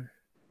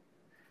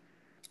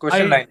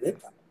 Question I 9. Right?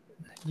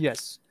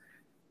 Yes.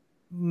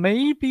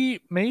 Maybe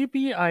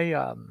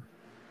I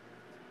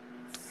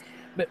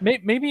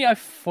maybe I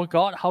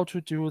forgot how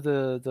to do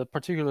the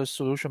particular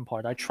solution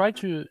part. I tried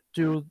to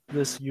do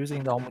this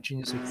using the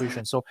homogeneous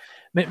equation. So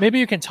maybe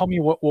you can tell me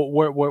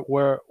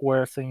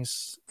where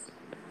things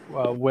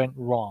went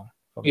wrong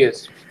for me.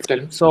 Yes. Tell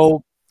me.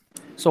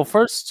 So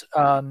first,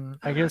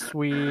 I guess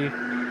we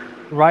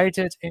write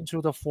it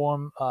into the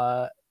form.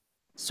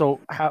 So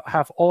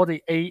have all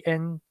the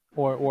an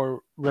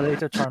or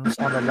related terms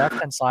on the left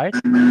hand side,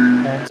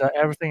 and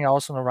everything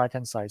else on the right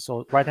hand side.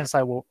 So right hand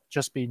side will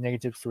just be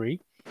 -3.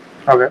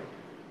 Okay.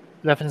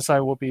 Left hand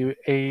side will be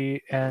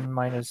an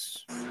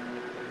minus.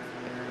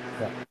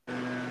 Yeah.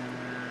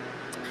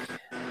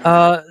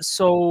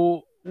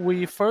 So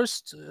we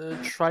first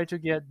try to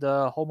get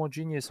the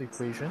homogeneous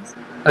equation.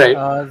 Right.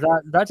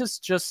 That is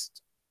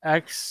just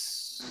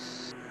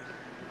x.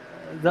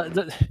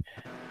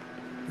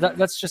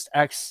 That's just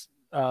x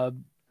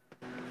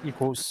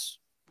equals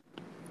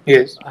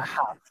Yes. a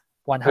half,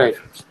 one Right.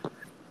 half.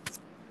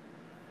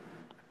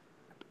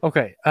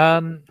 Okay.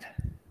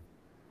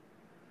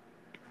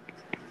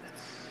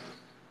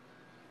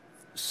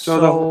 So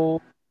the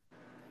So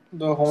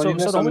the so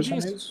homogeneous the solution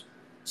homogeneous. is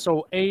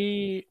So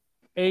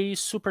a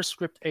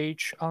superscript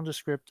h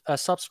underscript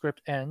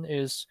subscript n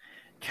is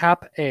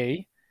cap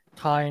a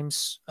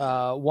times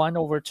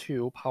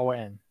 1/2 power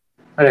n.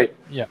 right.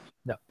 Yeah.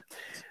 Yeah.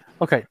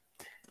 Okay.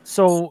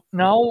 So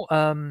now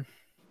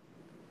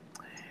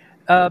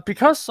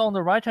because on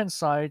the right hand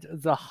side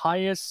the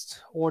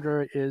highest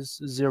order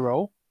is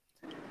 0,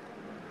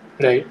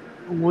 Right.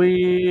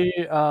 we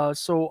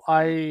so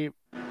I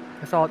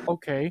thought,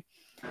 okay,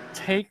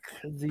 take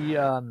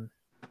the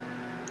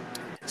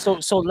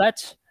so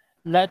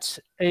let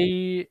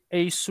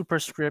a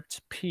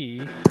superscript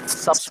p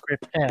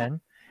subscript n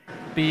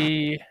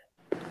be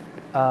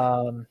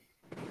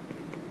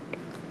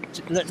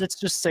let's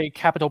just say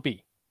capital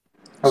B.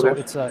 So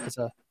Okay. it's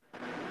a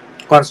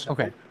Constant.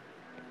 okay. Right?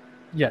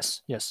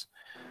 Yes, yes.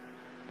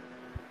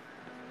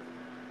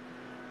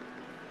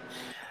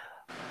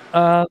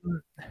 Um,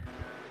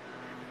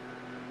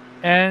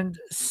 and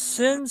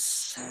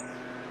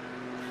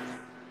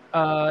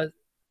uh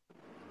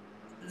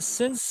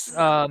since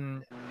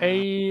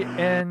a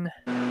n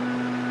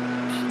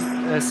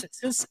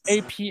since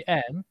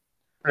APN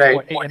Right.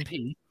 or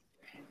AMP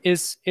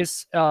is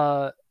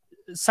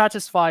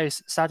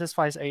satisfies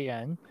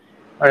AN,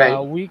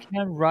 Right. we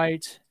can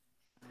write.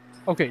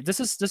 Okay, this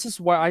is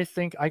where I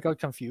think I got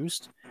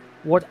confused.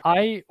 What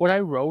I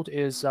wrote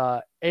is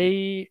a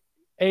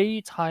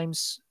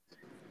times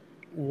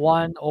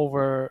 1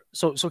 over,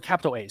 so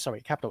capital A,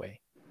 sorry, capital A.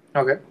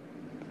 Okay.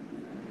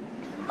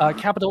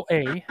 Capital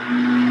A,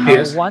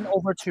 Yes. 1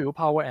 over 2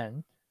 power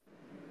n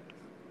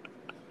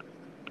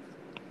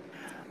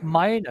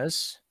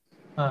minus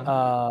Hmm.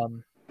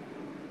 um,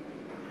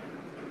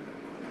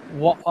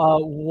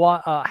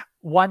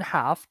 1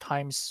 half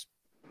times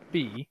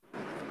b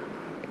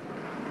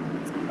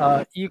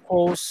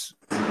equals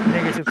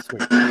 -3.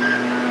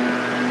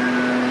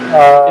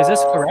 Is this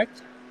Uh,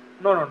 correct?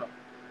 no, no, no.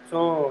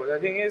 So the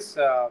thing is,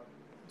 so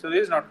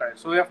this is not correct.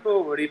 So we have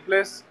to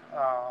replace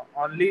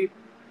only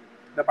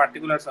the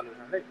particular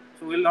solution, right?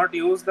 So we will not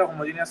use the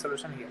homogeneous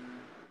solution here.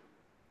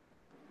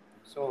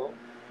 So,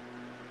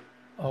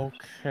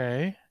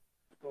 Okay.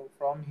 so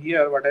from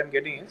here, what I am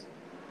getting is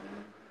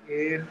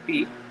A and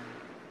P.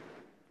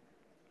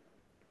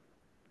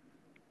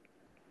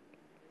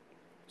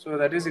 So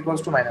that is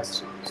equals to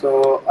 -3.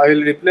 So I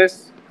will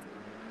replace.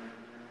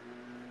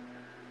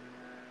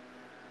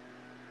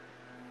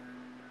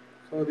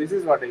 So this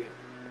is what I get.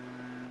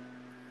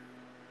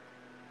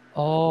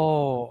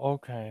 Oh,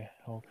 okay,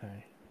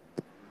 okay.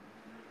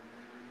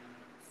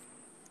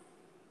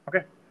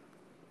 Okay.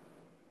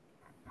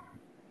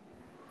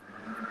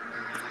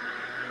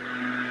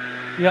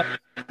 Yep.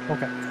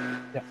 Okay.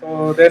 Yeah.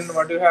 So then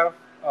what you have?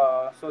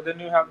 So then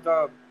you have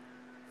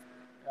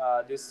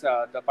this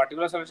the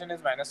particular solution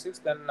is -6.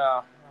 Then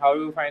how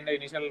you find the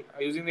initial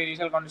using the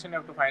initial condition? You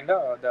have to find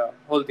the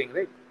whole thing,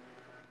 right?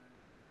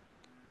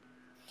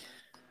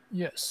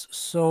 Yes.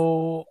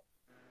 So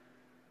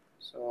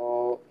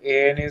So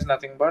an is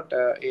nothing but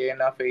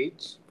an of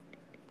h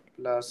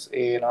plus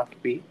an of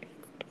p.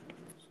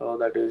 So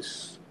that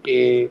is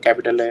a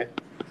capital A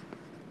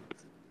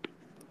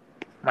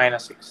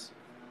 -6.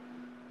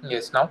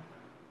 Yes. Now.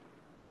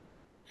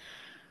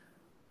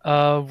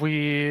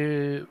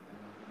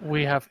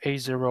 we have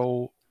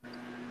a0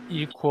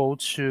 equal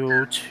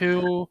to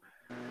 2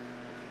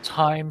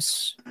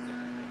 times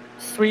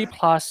 3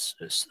 plus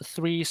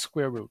 3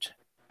 square root.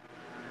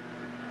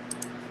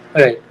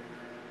 Right.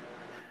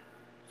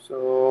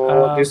 So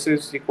Um, this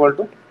is equal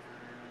to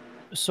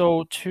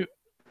so two,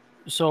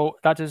 so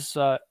that is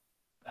yeah.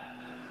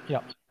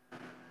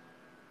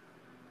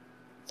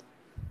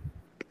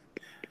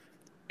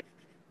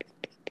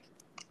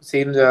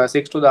 same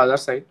 6 to the other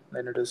side.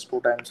 Then it is 2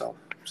 times of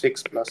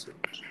 6 plus 8.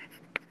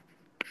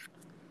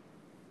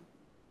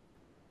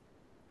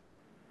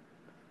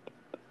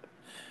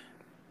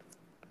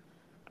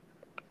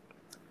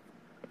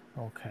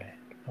 Okay,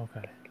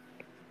 okay.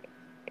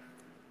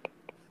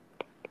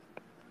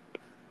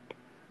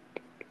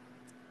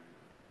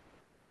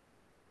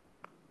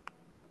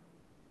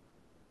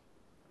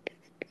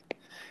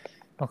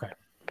 Okay,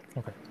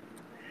 okay.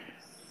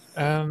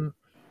 Um,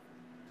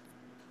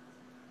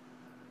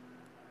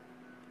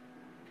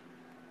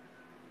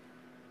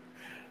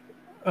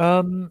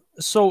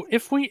 so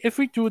if we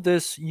do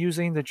this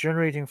using the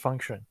generating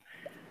function,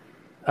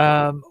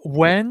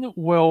 when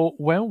will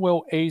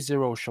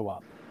a0 show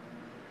up?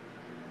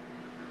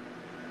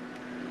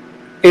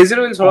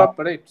 A0 will show Uh, up,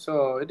 right?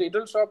 So it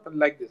will show up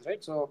like this,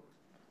 right? So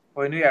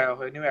when you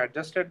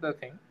adjusted the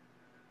thing,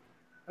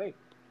 right?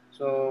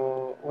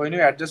 So when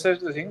you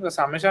adjusted the thing, the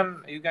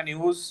summation you can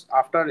use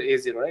after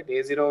A0, right?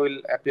 A0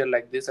 will appear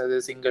like this as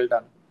a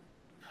singleton.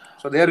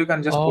 So there you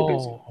can just put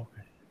A0. oh,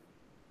 okay.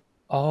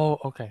 Oh,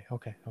 okay,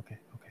 okay, okay,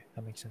 okay.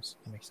 That makes sense.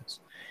 That makes sense.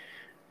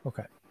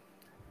 Okay,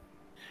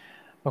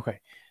 okay.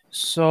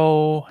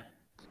 So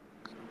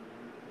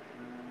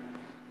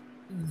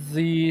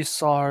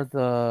these are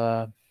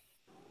the.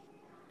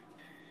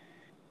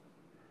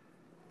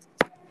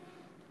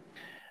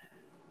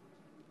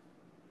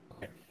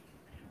 Okay.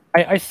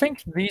 I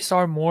think these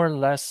are more or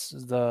less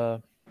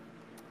the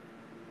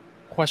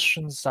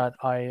questions that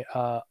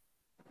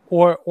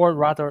or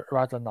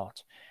rather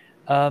not.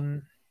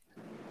 Um,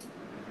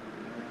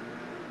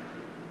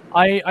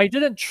 I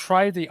didn't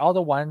try the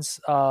other ones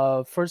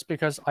first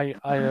because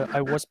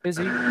I was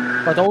busy,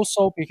 but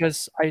also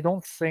because I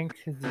don't think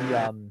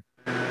the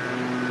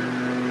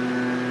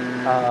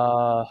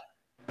uh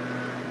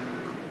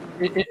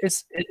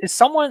is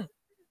someone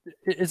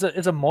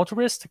is a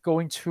motorist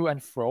going to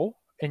and fro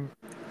in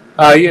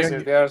Yes, near yes,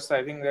 you? they are.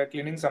 I think they are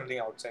cleaning something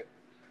outside.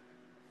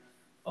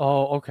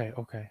 Oh, okay,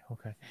 okay,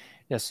 okay.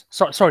 Yes.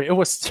 Sorry, it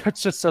was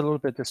just a little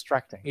bit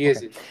distracting. Yes,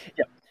 Okay. yes.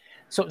 Yeah.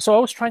 So I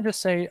was trying to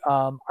say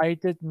I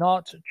did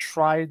not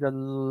try the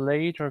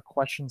later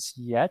questions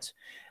yet.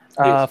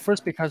 Yes.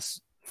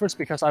 First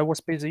because I was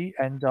busy,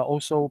 and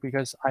also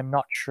because I'm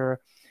not sure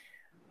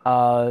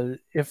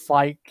if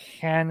I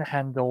can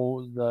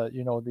handle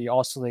the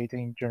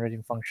oscillating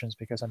generating functions,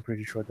 because I'm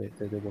pretty sure they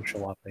will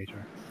show up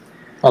later.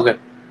 Okay.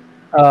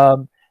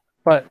 Um,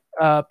 but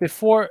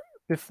before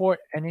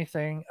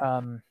anything,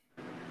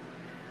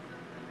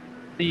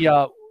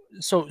 the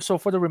so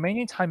for the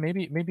remaining time,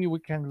 maybe we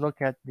can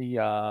look at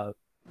the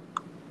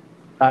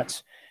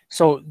that.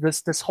 So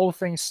this whole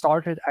thing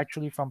started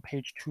actually from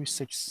page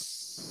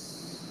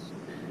 26.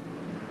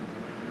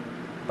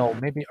 No,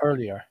 maybe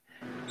earlier,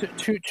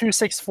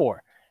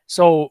 264.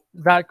 So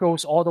that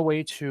goes all the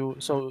way to,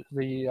 so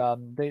they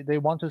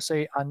want to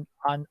say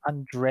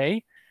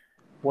Andre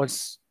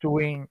was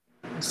doing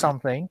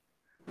something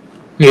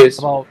Yes.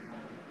 about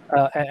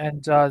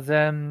and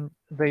then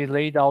they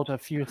laid out a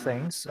few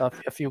things, a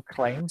few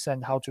claims,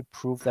 and how to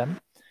prove them.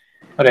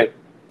 Right.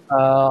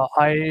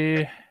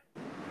 I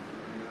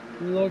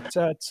looked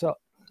at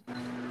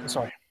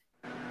sorry.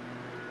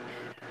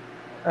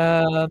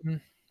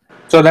 Um,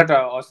 So that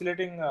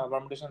oscillating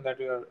permutation that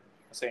you are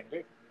saying,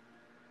 right?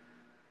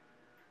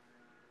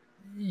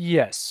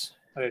 yes,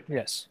 Right.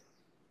 yes.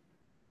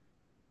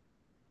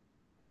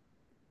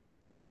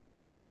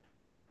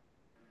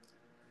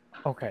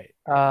 Okay.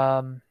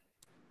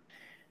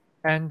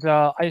 And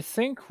I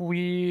think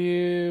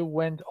we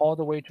went all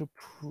the way to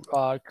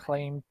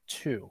claim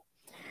 2.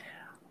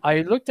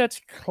 I looked at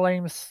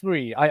claim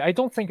 3. I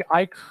don't think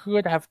I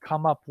could have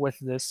come up with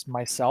this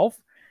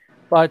myself,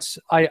 but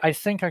I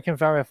think I can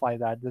verify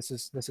that this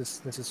is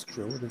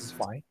true. This is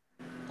fine.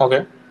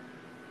 Okay.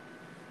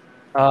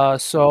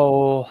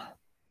 So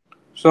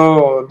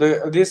So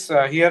this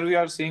here we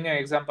are seeing an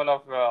example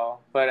of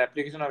for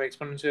application of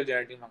exponential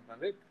generating function,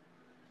 right?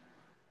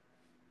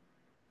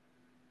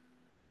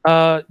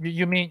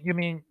 you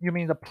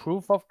mean the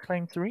proof of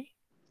claim 3?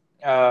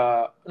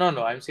 No,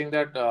 no, I'm saying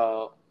that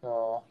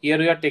here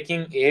we are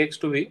taking ax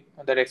to be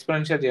that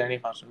exponential generating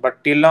function,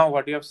 but till now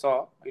what you have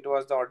saw, it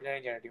was the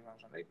ordinary generating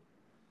function, right?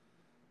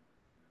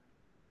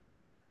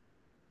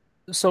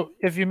 So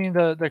if you mean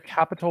the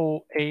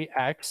capital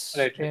AX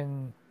Right, right.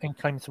 in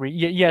claim 3,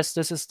 yes,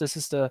 this is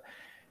the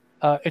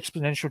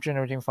exponential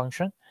generating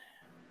function.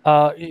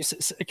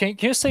 Can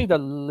you say the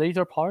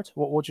later part?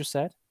 What you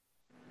said?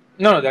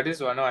 No, no, that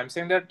is one. No, I'm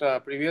saying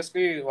that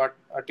previously what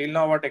till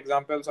now what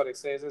examples or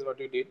exercises what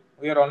you did,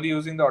 we are only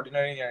using the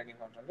ordinary generating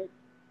function, right?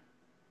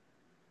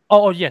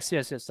 Oh, yes.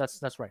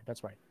 That's right.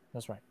 That's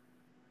right.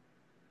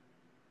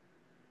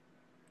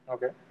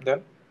 Okay,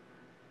 then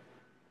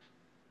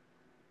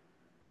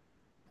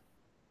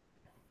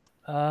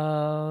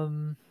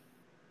Um,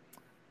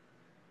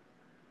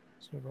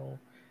 0.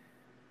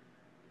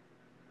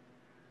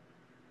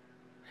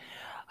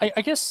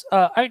 I guess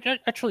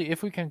actually,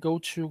 if we can go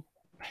to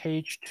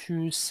page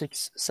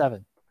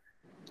 267.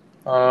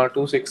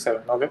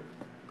 267. Okay,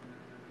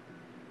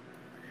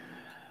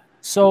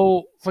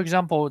 So, for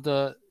example,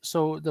 the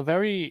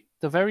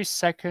very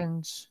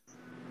second,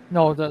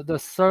 no, the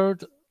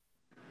third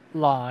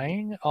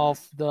line of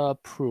the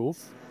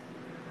proof,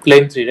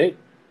 claim three, right?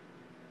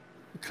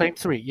 claim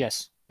 3,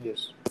 yes.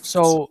 Yes.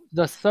 So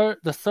the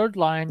third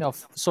line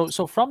of,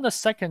 so from the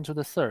second to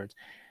the third,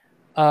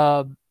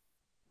 um,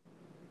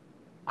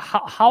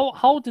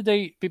 how did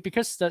they,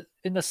 because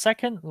in the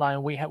second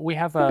line we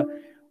have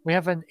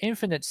an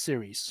infinite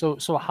series.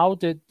 So how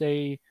did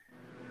they,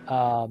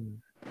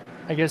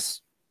 I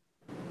guess,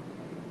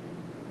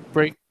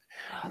 break?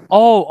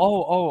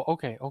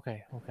 Okay.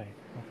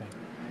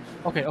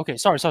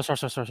 Sorry.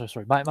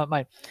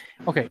 My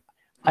Okay.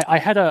 I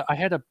had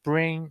a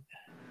brain.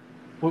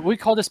 We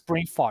call this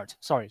brain fart.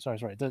 Sorry.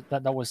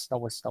 That was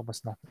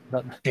not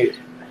that. Yes.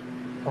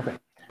 Okay.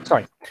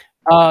 Sorry.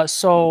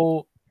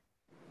 So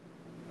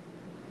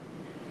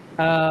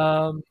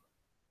um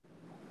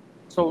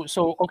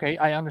okay,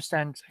 I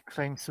understand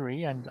claim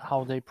 3 and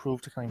how they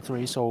proved claim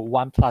 3. So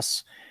 1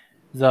 plus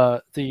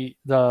the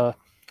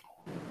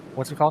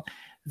what's it called,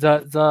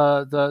 the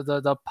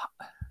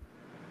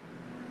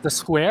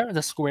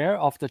square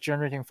of the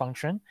generating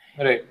function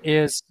Right.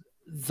 is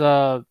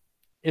the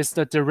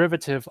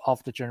derivative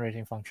of the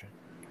generating function.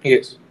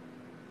 Yes.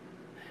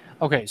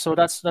 Okay, so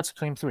that's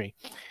claim 3.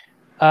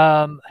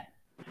 um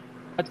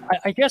but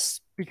I guess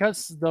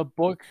because the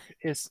book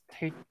is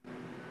take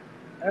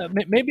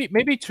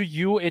maybe to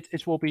you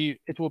it will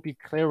be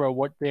clearer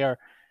what they're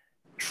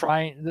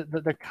trying,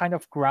 the kind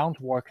of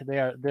groundwork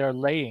they're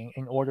laying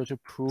in order to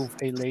prove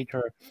a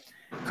later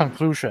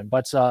conclusion.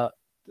 But uh,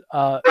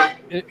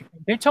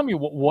 they tell me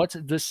what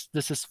this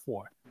is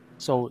for.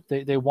 So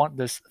they want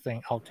this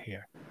thing out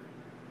here.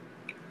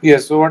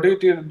 Yes. So what you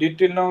did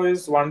till now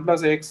is 1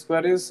 plus x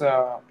square is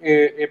a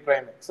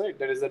prime x, right?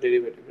 That is the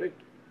derivative, right?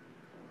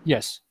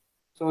 Yes.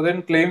 So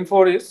then claim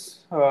 4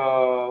 is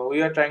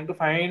we are trying to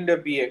find a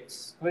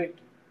bx, right?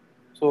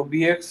 So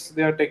bx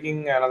they are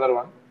taking another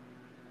one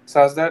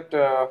such that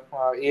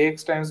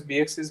ax times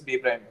bx is b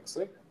prime x,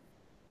 right?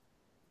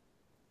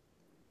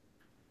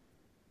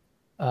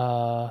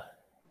 Uh.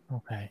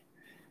 Okay.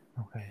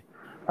 Okay.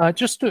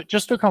 Just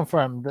to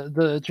confirm,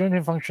 the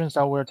generating functions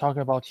that we're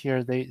talking about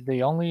here,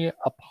 they only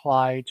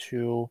apply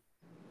to,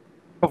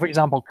 for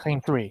example,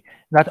 claim 3.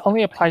 That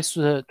only applies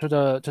to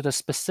the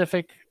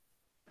specific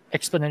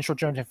exponential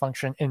generating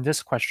function in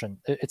this question.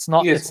 It's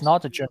not Yes, it's yes.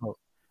 not a general.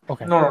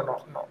 Okay. No, no,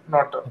 no, no,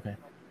 not. Okay.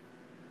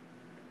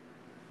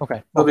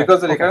 Okay. So Okay. because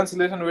the Okay. recurrence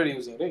relation we're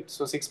using, right?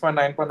 So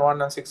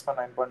 6.9.1 and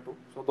 6.9.2.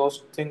 So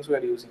those things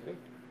we're using, right?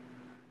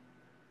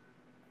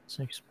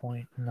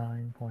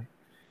 6.9 point.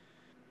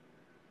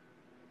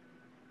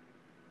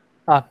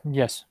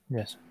 Yes,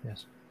 yes,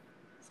 yes.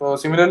 So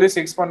similarly,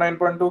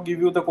 6.9.2 give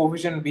you the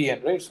coefficient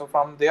bn, right? So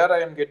from there, I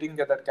am getting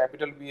that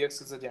capital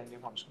Bx is a generating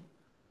function.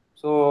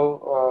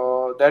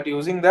 So that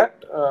using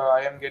that,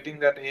 I am getting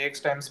that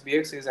ax times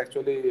bx is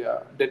actually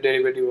the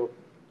derivative of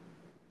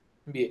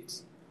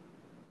bx.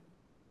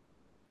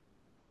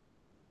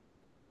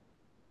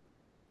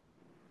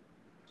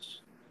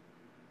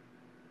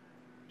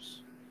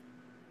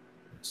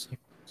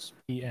 6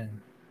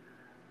 p.m.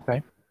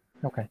 Okay.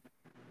 Okay.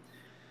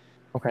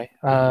 Okay.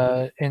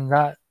 In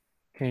that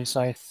case,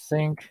 I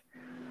think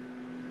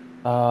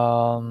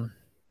um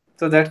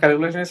So that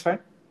calculation is fine.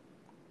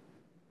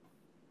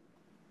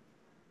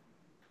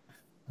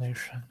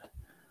 nation.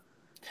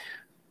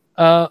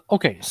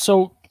 Okay.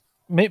 So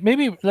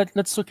maybe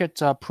let's look at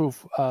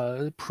proof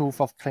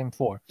of claim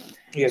 4.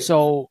 Yes.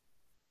 So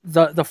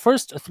the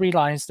first 3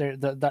 lines there,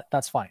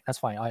 that's fine. That's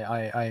fine.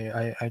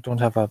 I don't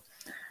have a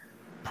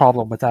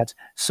problem with that.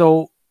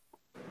 So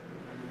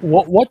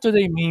what do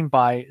they mean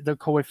by the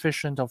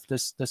coefficient of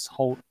this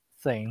whole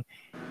thing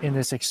in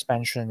this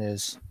expansion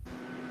is?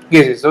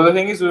 Yes, yes. So the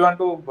thing is, we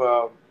want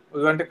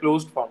a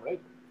closed form,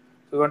 right?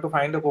 So we want to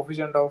find the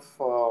coefficient of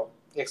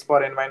x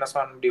power n minus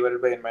one divided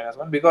by n minus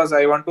one, because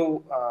I want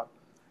to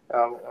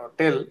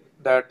tell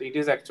that it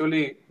is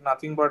actually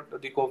nothing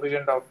but the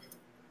coefficient of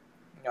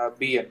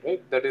bn,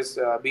 right? That is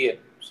bn.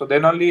 So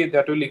then only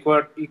that will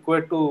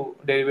equate to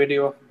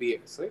derivative of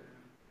bx, right?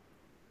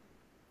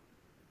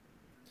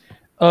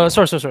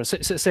 Sorry.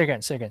 Say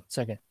again. Say again.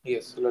 Say again.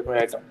 Yes. So let me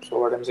write down. So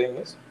what I'm saying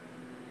is,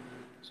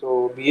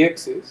 so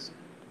bx is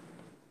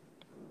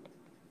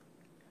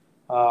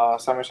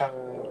summation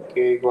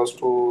k equals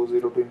to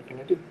 0 to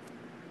infinity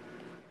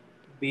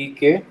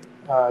bk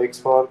x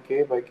power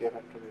k by k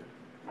factorial.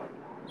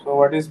 So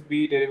what is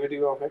b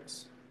derivative of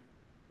x?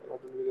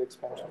 What will be the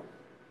expansion?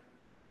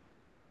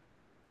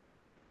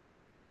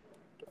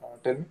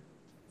 Tell me.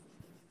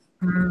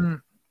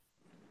 Mm,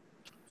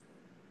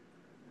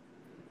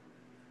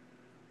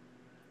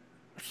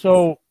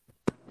 so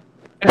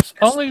it's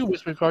only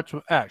with regard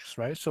to x,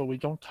 right? So we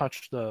don't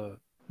touch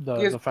Yes,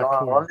 the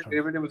factorial only term.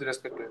 derivative with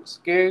respect to x.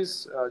 K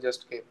is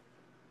just k.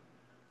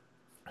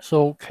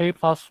 So k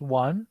plus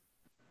 1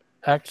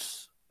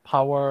 x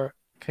power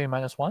k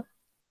minus 1.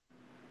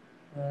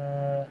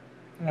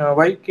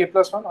 Why k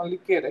plus 1? Only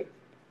k, right?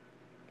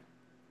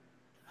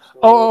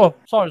 So,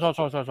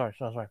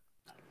 Sorry.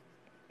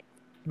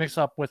 Mix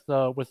up with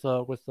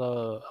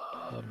the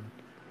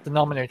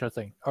denominator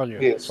thing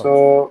earlier. yes. Sorry.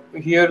 So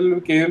here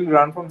k will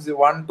run from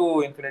 1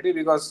 to infinity,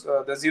 because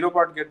the 0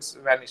 part gets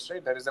vanished,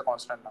 right? That is the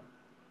constant number.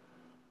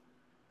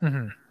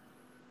 Mm-hmm.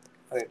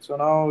 Right. So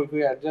now if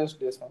we adjust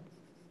this one,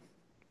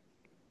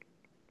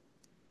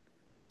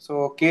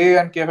 so k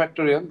and k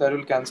factorial, that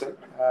will cancel,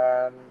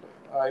 and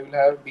I will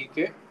have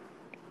bk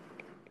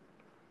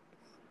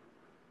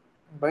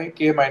by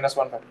k minus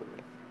 1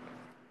 factorial,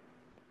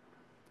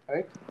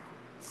 right?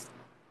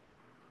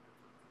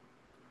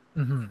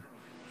 Mm-hmm.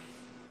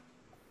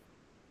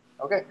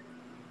 Okay.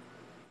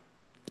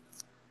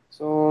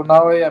 So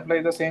now I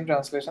apply the same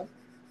translation.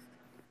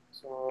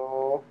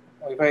 So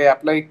if I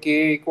apply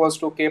k equals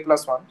to k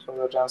plus 1, so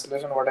the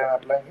translation what I am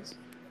applying is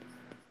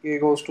k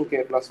goes to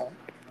k plus 1.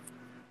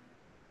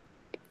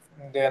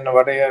 And then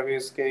what I have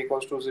is k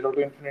equals to 0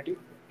 to infinity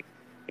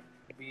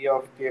b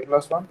of k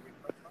plus 1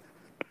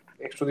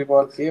 x to the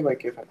power k by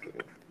k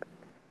factorial.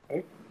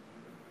 Right?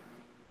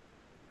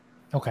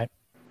 Okay.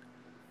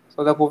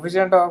 So the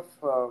coefficient of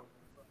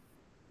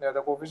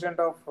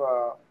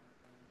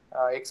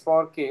x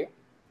power k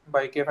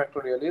by k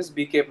factorial is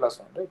bk plus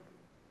 1, right?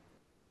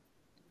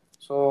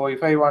 So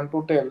if I want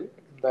to tell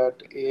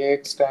that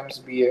ax times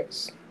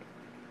bx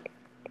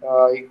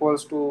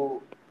equals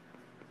to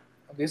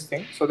this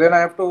thing, so then I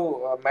have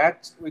to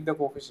match with the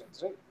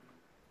coefficients, right?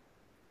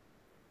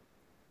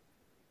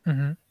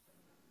 Mm-hmm.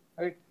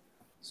 Right.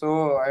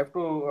 So I have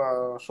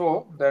to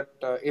show that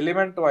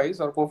element wise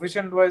or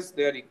coefficient wise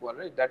they are equal,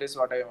 right? That is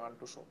what I want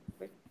to show,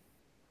 right?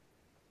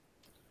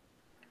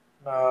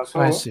 I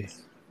So see.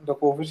 the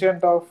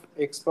coefficient of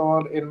x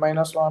power n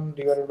minus 1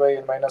 divided by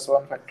n minus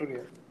 1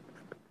 factorial,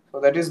 so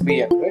that is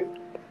bn, right?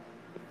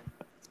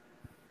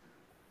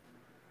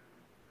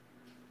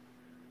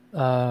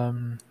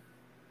 Um.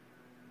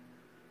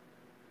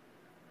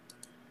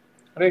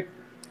 Right.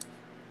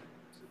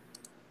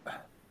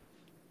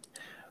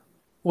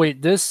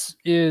 Wait. This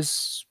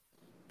is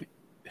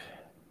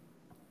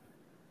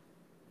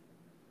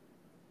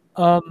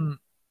um.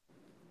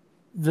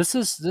 This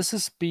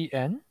is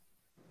bn.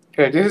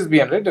 Okay, this is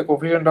bn, right? The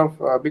coefficient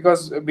of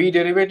because b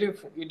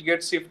derivative it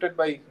gets shifted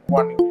by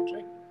 1 unit,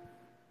 right?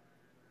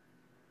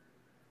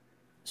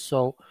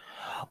 So,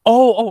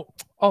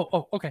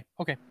 okay,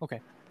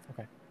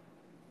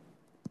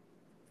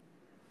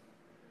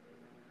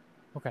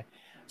 okay.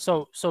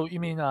 So you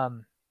mean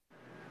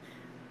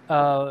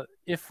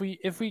if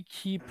we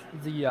keep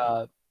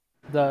the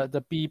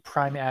b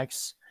prime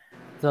x,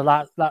 the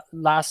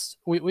last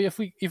we if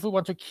we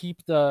want to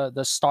keep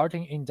the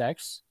starting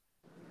index,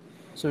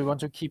 so we want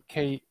to keep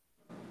k.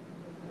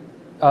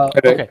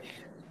 Right. Okay,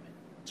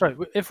 sorry.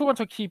 If we want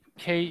to keep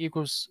k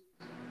equals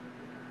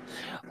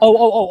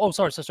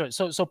sorry.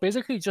 So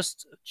basically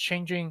just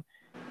changing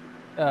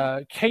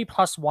k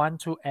plus 1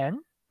 to n.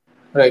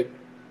 Right.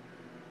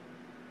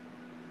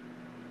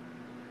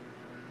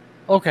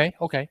 Okay.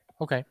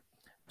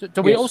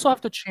 Do we Yes. also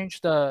have to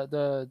change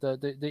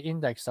the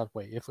index that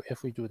way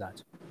if we do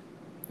that?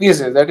 Yes,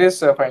 that is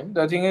fine.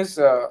 The thing is,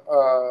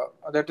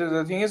 that is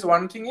the thing is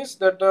one thing is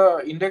that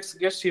the index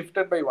gets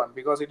shifted by one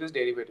because it is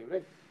derivative,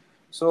 right?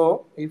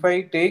 So if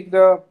I take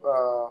the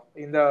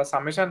in the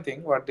summation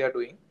thing, what they are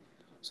doing.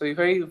 So if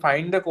I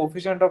find the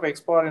coefficient of x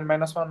power n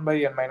minus one by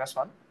n minus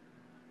one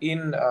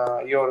in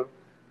your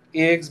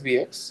ax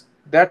bx,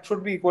 that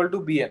should be equal to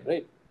bn,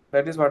 right?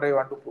 That is what I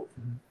want to prove.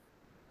 Mhm.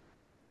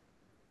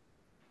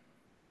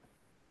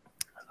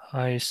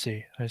 I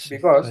see.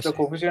 Because the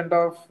coefficient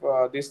of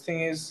this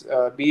thing is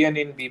bn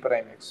in b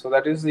prime x, so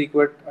that is the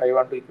equate I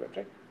want to equate,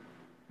 right?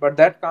 But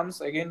that comes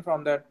again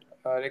from that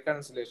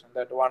reconciliation,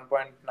 that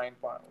 1.9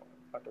 point,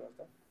 what was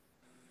that?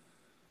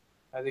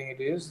 I think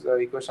it is the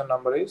equation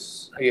number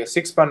is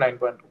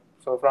 6.9.2.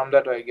 So from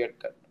that I get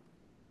that.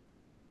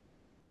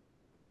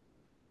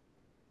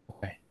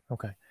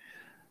 Okay.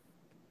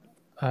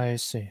 I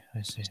see.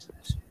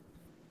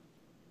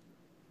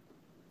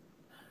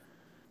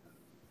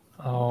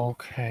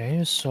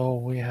 Okay, so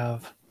we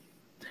have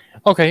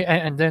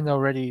and then they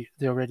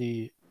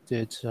already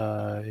did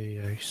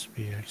ax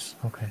bx.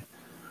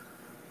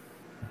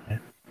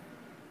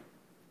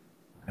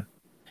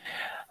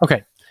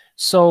 Okay.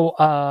 So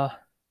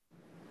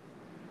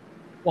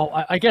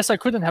well, I guess I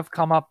couldn't have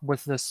come up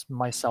with this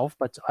myself,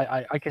 but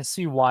I can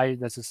see why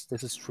this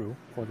is true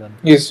for them.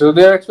 Yes, so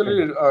they are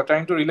actually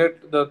trying to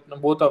relate the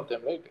both of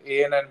them, right?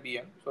 An and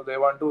bn. So they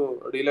want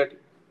to relate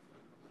it.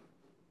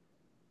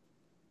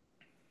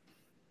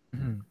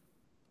 Mhm.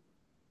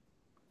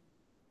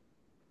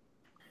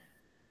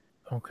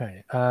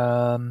 Okay.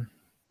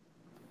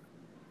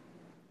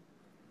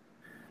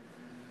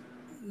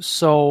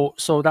 So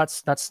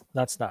that's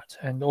that,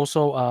 and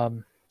also uh,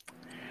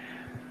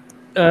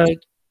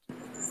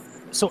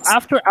 so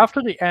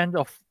after the end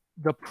of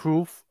the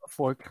proof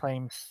for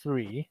claim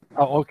 3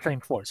 or claim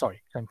 4,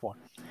 sorry, claim 4,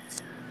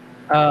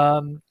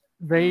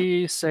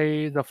 they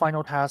say the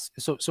final task.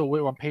 So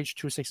we're on page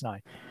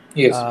 269.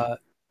 Yes. Uh,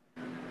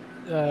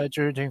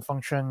 generating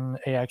function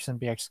ax and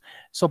bx.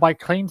 So by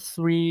claim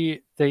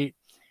 3, they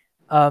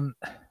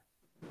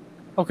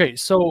okay.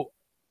 So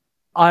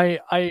I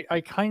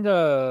kind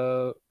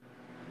of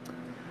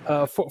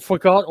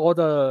forgot all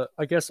the,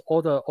 I guess,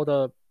 all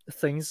the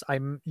things I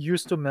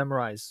used to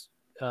memorize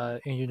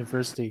in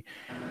university.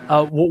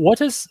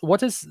 What is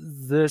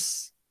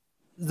this?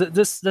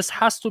 This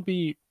has to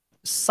be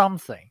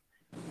something,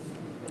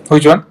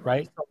 Which one?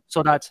 right?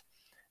 So that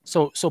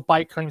so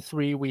by claim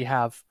 3 we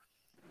have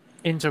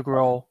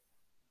integral,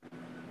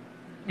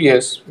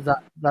 Yes.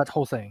 that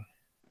whole thing.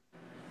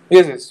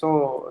 Yes.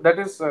 So that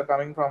is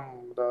coming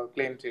from the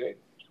claim theory,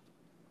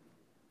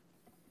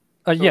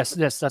 right? So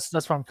Yes,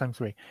 that's from claim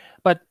 3.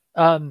 But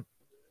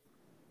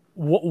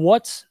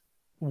what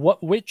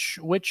which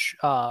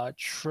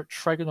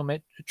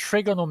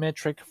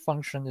trigonometric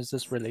function is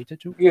this related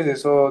to?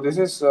 yes. So this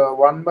is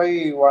 1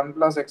 by 1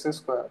 plus x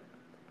square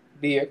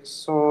dx.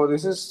 So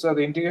this is the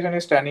integration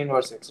is tan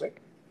inverse x, right?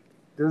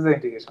 This is the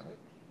integration, right?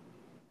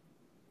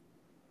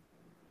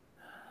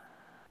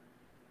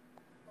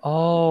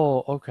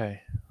 Oh,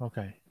 okay.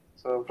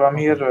 So from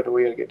here Okay. what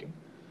we are getting.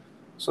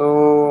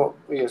 So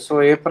yes, so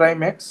a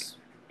prime x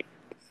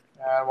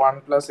and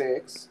 1 plus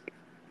ax.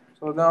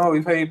 So now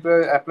if I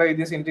apply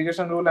this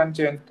integration rule and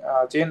chain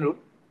rule,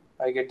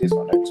 I get this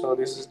one, right? So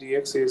this is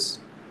dx is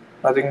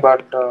nothing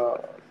but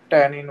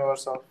tan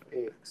inverse of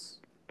ax,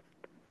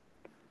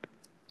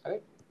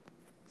 right?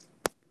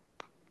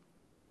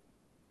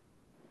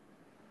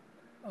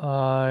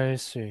 I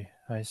see.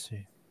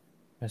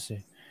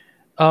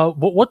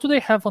 What do they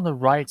have on the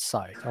right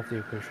side of the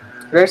equation?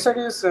 Right side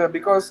is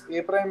because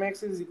a prime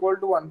x is equal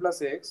to 1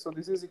 plus ax, so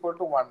this is equal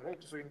to 1,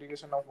 right? So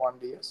integration of 1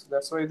 dx.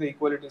 That's why the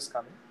equality is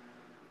coming.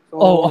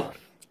 Oh,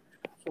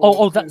 So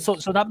so this that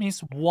is so that means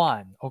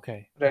 1.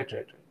 Okay. right.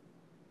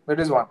 That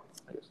is 1.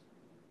 Yes.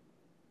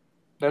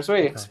 That's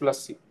why x Okay. plus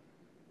c. I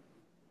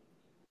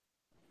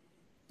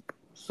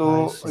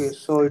So see. yes,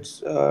 so it's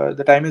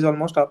the time is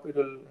almost up. It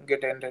will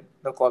get ended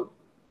the call.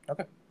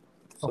 Okay.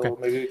 Okay. So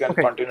maybe we can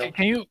Okay. continue.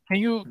 Can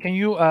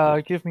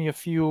you give me a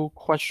few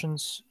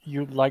questions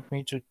you'd like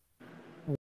me to